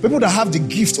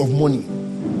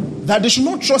 that they should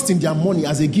not trust in their money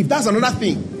as a gift. That's another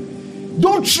thing.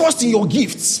 Don't trust in your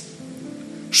gifts.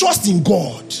 Trust in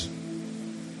God.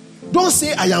 Don't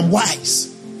say, I am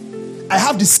wise. I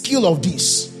have the skill of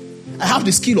this. I have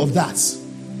the skill of that.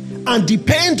 And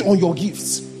depend on your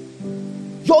gifts.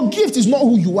 Your gift is not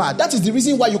who you are. That is the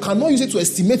reason why you cannot use it to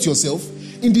estimate yourself.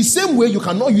 In the same way, you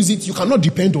cannot use it, you cannot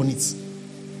depend on it.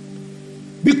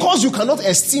 Because you cannot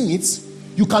esteem it,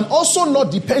 you can also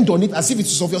not depend on it as if it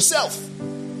is of yourself.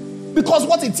 Because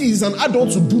what it is an add-on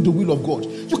to do the will of God.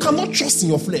 You cannot trust in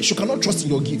your flesh. You cannot trust in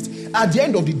your gift. At the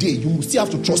end of the day, you still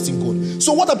have to trust in God.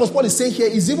 So what Apostle Paul is saying here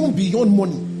is even beyond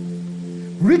money.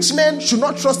 Rich men should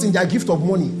not trust in their gift of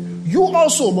money. You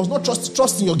also must not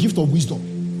trust in your gift of wisdom.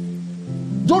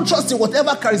 Don't trust in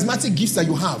whatever charismatic gifts that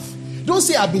you have. Don't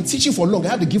say, I've been teaching for long. I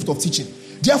have the gift of teaching.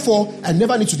 Therefore, I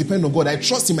never need to depend on God. I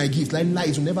trust in my gift. Like,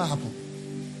 it will never happen.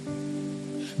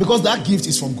 Because that gift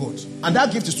is from God. And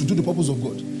that gift is to do the purpose of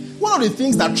God. One of the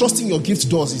things that trusting your gift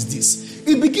does is this.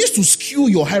 It begins to skew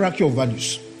your hierarchy of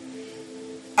values.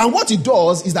 And what it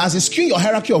does is that as it skews your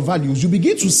hierarchy of values, you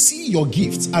begin to see your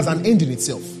gift as an end in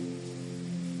itself.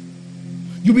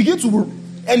 You begin to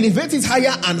elevate it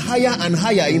higher and higher and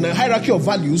higher in a hierarchy of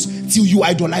values till you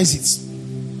idolize it.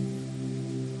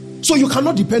 So you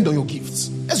cannot depend on your gifts.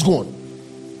 Let's go on.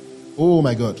 Oh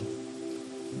my God.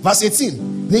 Verse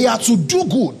 18. They are to do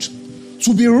good,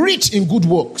 to be rich in good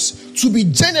works, to be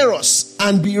generous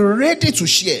and be ready to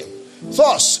share.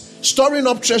 Thus, storing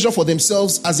up treasure for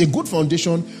themselves as a good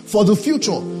foundation for the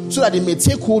future, so that they may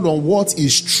take hold on what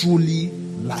is truly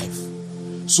life.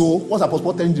 So, what's Apostle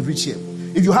Paul telling the rich here?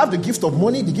 If you have the gift of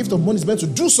money is meant to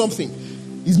do something.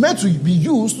 It's meant to be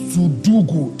used to do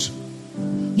good.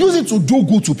 Use it to do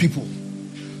good to people,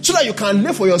 so that you can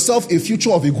live for yourself a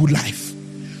future of a good life,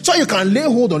 so you can lay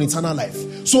hold on eternal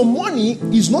life. So money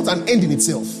is not an end in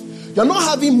itself. You're not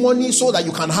having money so that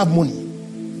you can have money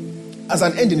as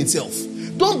an end in itself.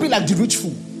 Don't be like the rich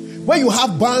fool, where you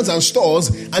have barns and stores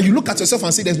and you look at yourself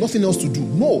and say there's nothing else to do.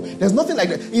 No, there's nothing like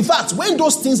that. In fact, when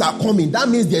those things are coming, that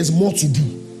means there's more to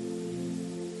do,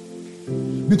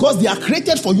 because they are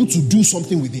created for you to do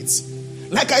something with it.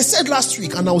 Like I said last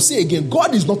week, and I'll say again,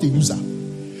 God is not a user.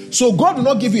 So God will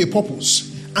not give you a purpose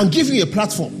and give you a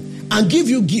platform and give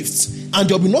you gifts, and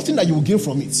there'll be nothing that you will gain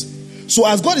from it. So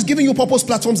as God is giving you purpose,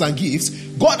 platforms, and gifts,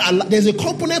 there's a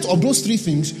component of those three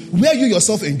things where you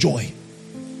yourself enjoy.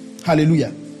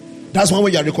 Hallelujah. That's one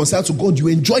way you are reconciled to God. You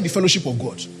enjoy the fellowship of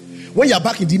God. When you are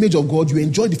back in the image of God, you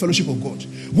enjoy the fellowship of God.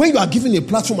 When you are given a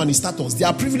platform and a status, there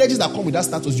are privileges that come with that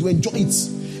status. You enjoy it.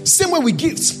 Same way with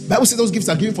gifts. The Bible says those gifts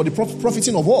are given for the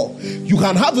profiting of all. You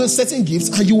can have those certain gifts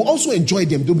and you will also enjoy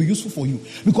them. They'll be useful for you,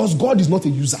 because God is not a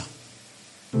user.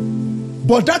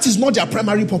 But that is not their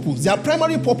primary purpose. Their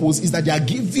primary purpose is that they are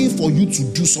giving for you to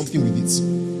do something with it.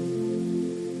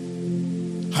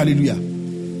 Hallelujah.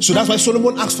 So that's why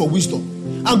Solomon asked for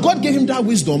wisdom. And God gave him that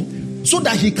wisdom so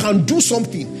that he can do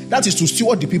something, that is to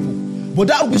steward the people. But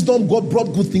that wisdom, God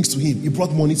brought good things to him. He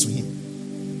brought money to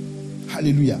him.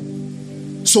 Hallelujah.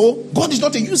 So God is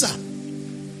not a user.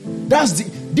 That's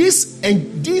this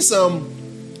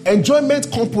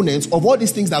enjoyment component of all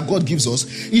these things that God gives us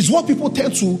is what people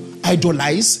tend to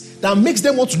idolize, that makes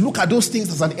them want to look at those things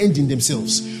as an end in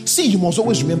themselves. See, you must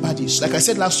always remember this. Like I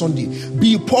said last Sunday,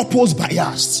 be purpose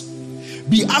biased,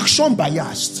 be action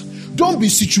biased. Don't be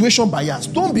situation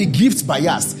biased. Don't be gift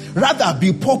biased. Rather,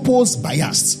 be purpose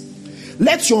biased.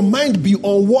 Let your mind be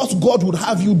on what God would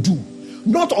have you do.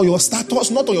 Not on your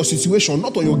status, not on your situation,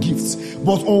 not on your gifts,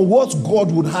 but on what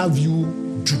God would have you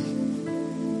do.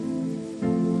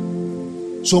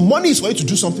 So money is for you to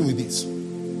do something with it.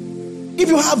 If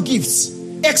you have gifts,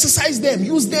 exercise them,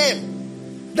 use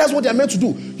them. That's what they are meant to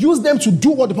do. Use them to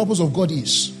do what the purpose of God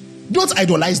is. Don't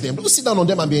idolize them. Don't sit down on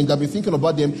them and be thinking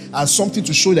about them as something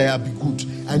to show that I be good.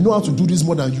 I know how to do this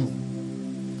more than you.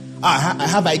 I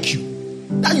have IQ.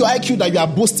 That your IQ that you are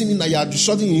boasting in, that you are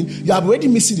shouting in, you are already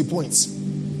missing the point.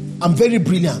 I'm very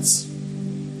brilliant.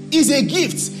 It's a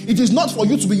gift. It is not for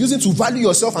you to be using to value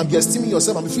yourself and be esteeming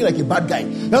yourself and be feeling like a bad guy.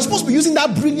 You're supposed to be using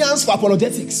that brilliance for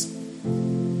apologetics.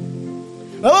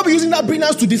 You're supposed to be using that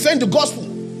brilliance to defend the gospel.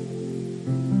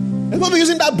 You're supposed to be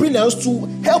using that brilliance to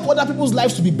help other people's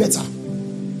lives to be better.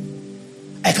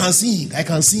 I can sing.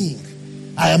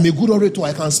 I am a good orator.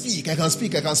 I can speak.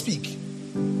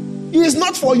 It is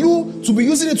not for you to be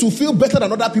using it to feel better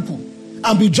than other people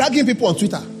and be dragging people on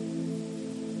Twitter.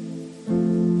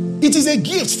 It is a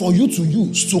gift for you to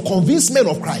use to convince men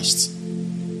of Christ.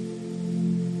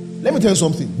 Let me tell you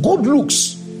something. Good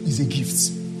looks is a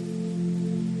gift.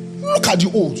 Look at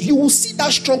the old. You will see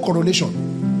that strong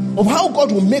correlation of how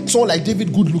God will make someone like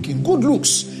David good looking. Good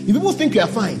looks. If people think you are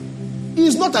fine, it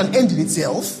is not an end in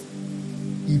itself.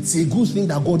 It's a good thing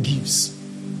that God gives.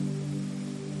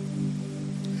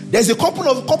 There's a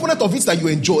component of it that you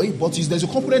enjoy, but there's a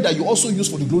component that you also use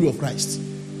for the glory of Christ.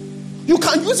 You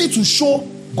can use it to show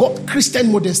God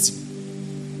Christian modesty.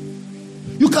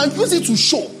 You can use it to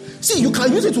show. See, you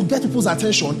can use it to get people's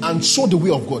attention and show the way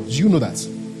of God. Do you know that?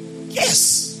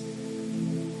 Yes.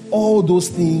 All those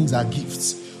things are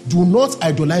gifts. Do not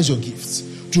idolize your gifts.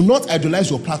 Do not idolize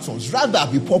your platforms. Rather,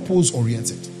 be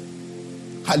purpose-oriented.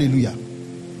 Hallelujah.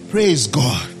 Praise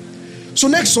God. So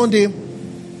next Sunday,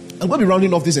 I'm going to be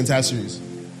rounding off this entire series.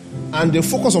 And the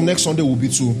focus of next Sunday we'll be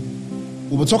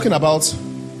talking about,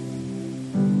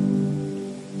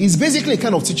 it's basically a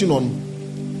kind of teaching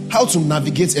on how to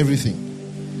navigate everything.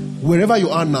 Wherever you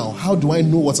are now, how do I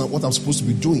know what I'm supposed to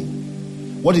be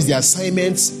doing? What is the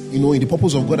assignment, in the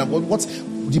purpose of God? And what's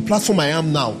the platform I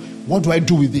am now? What do I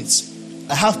do with it?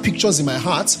 I have pictures in my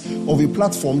heart of a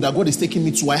platform that God is taking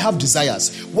me to. I have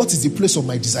desires. What is the place of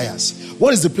my desires?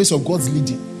 What is the place of God's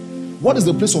leading? What is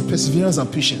the place of perseverance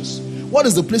and patience? What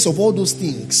is the place of all those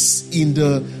things in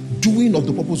the doing of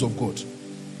the purpose of God?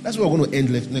 That's what we're going to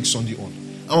end next Sunday on.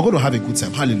 And we're going to have a good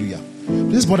time. Hallelujah.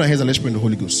 Please bow our heads and let's pray in the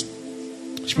Holy Ghost.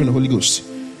 Let's pray in the Holy Ghost.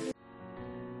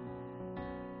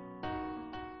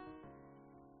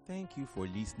 Thank you for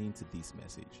listening to this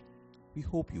message. We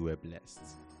hope you were blessed.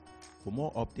 For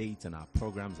more updates on our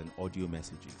programs and audio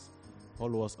messages,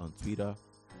 follow us on Twitter,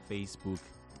 Facebook,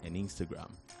 and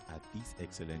Instagram at This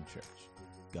Excellent Church.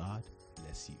 God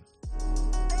bless you.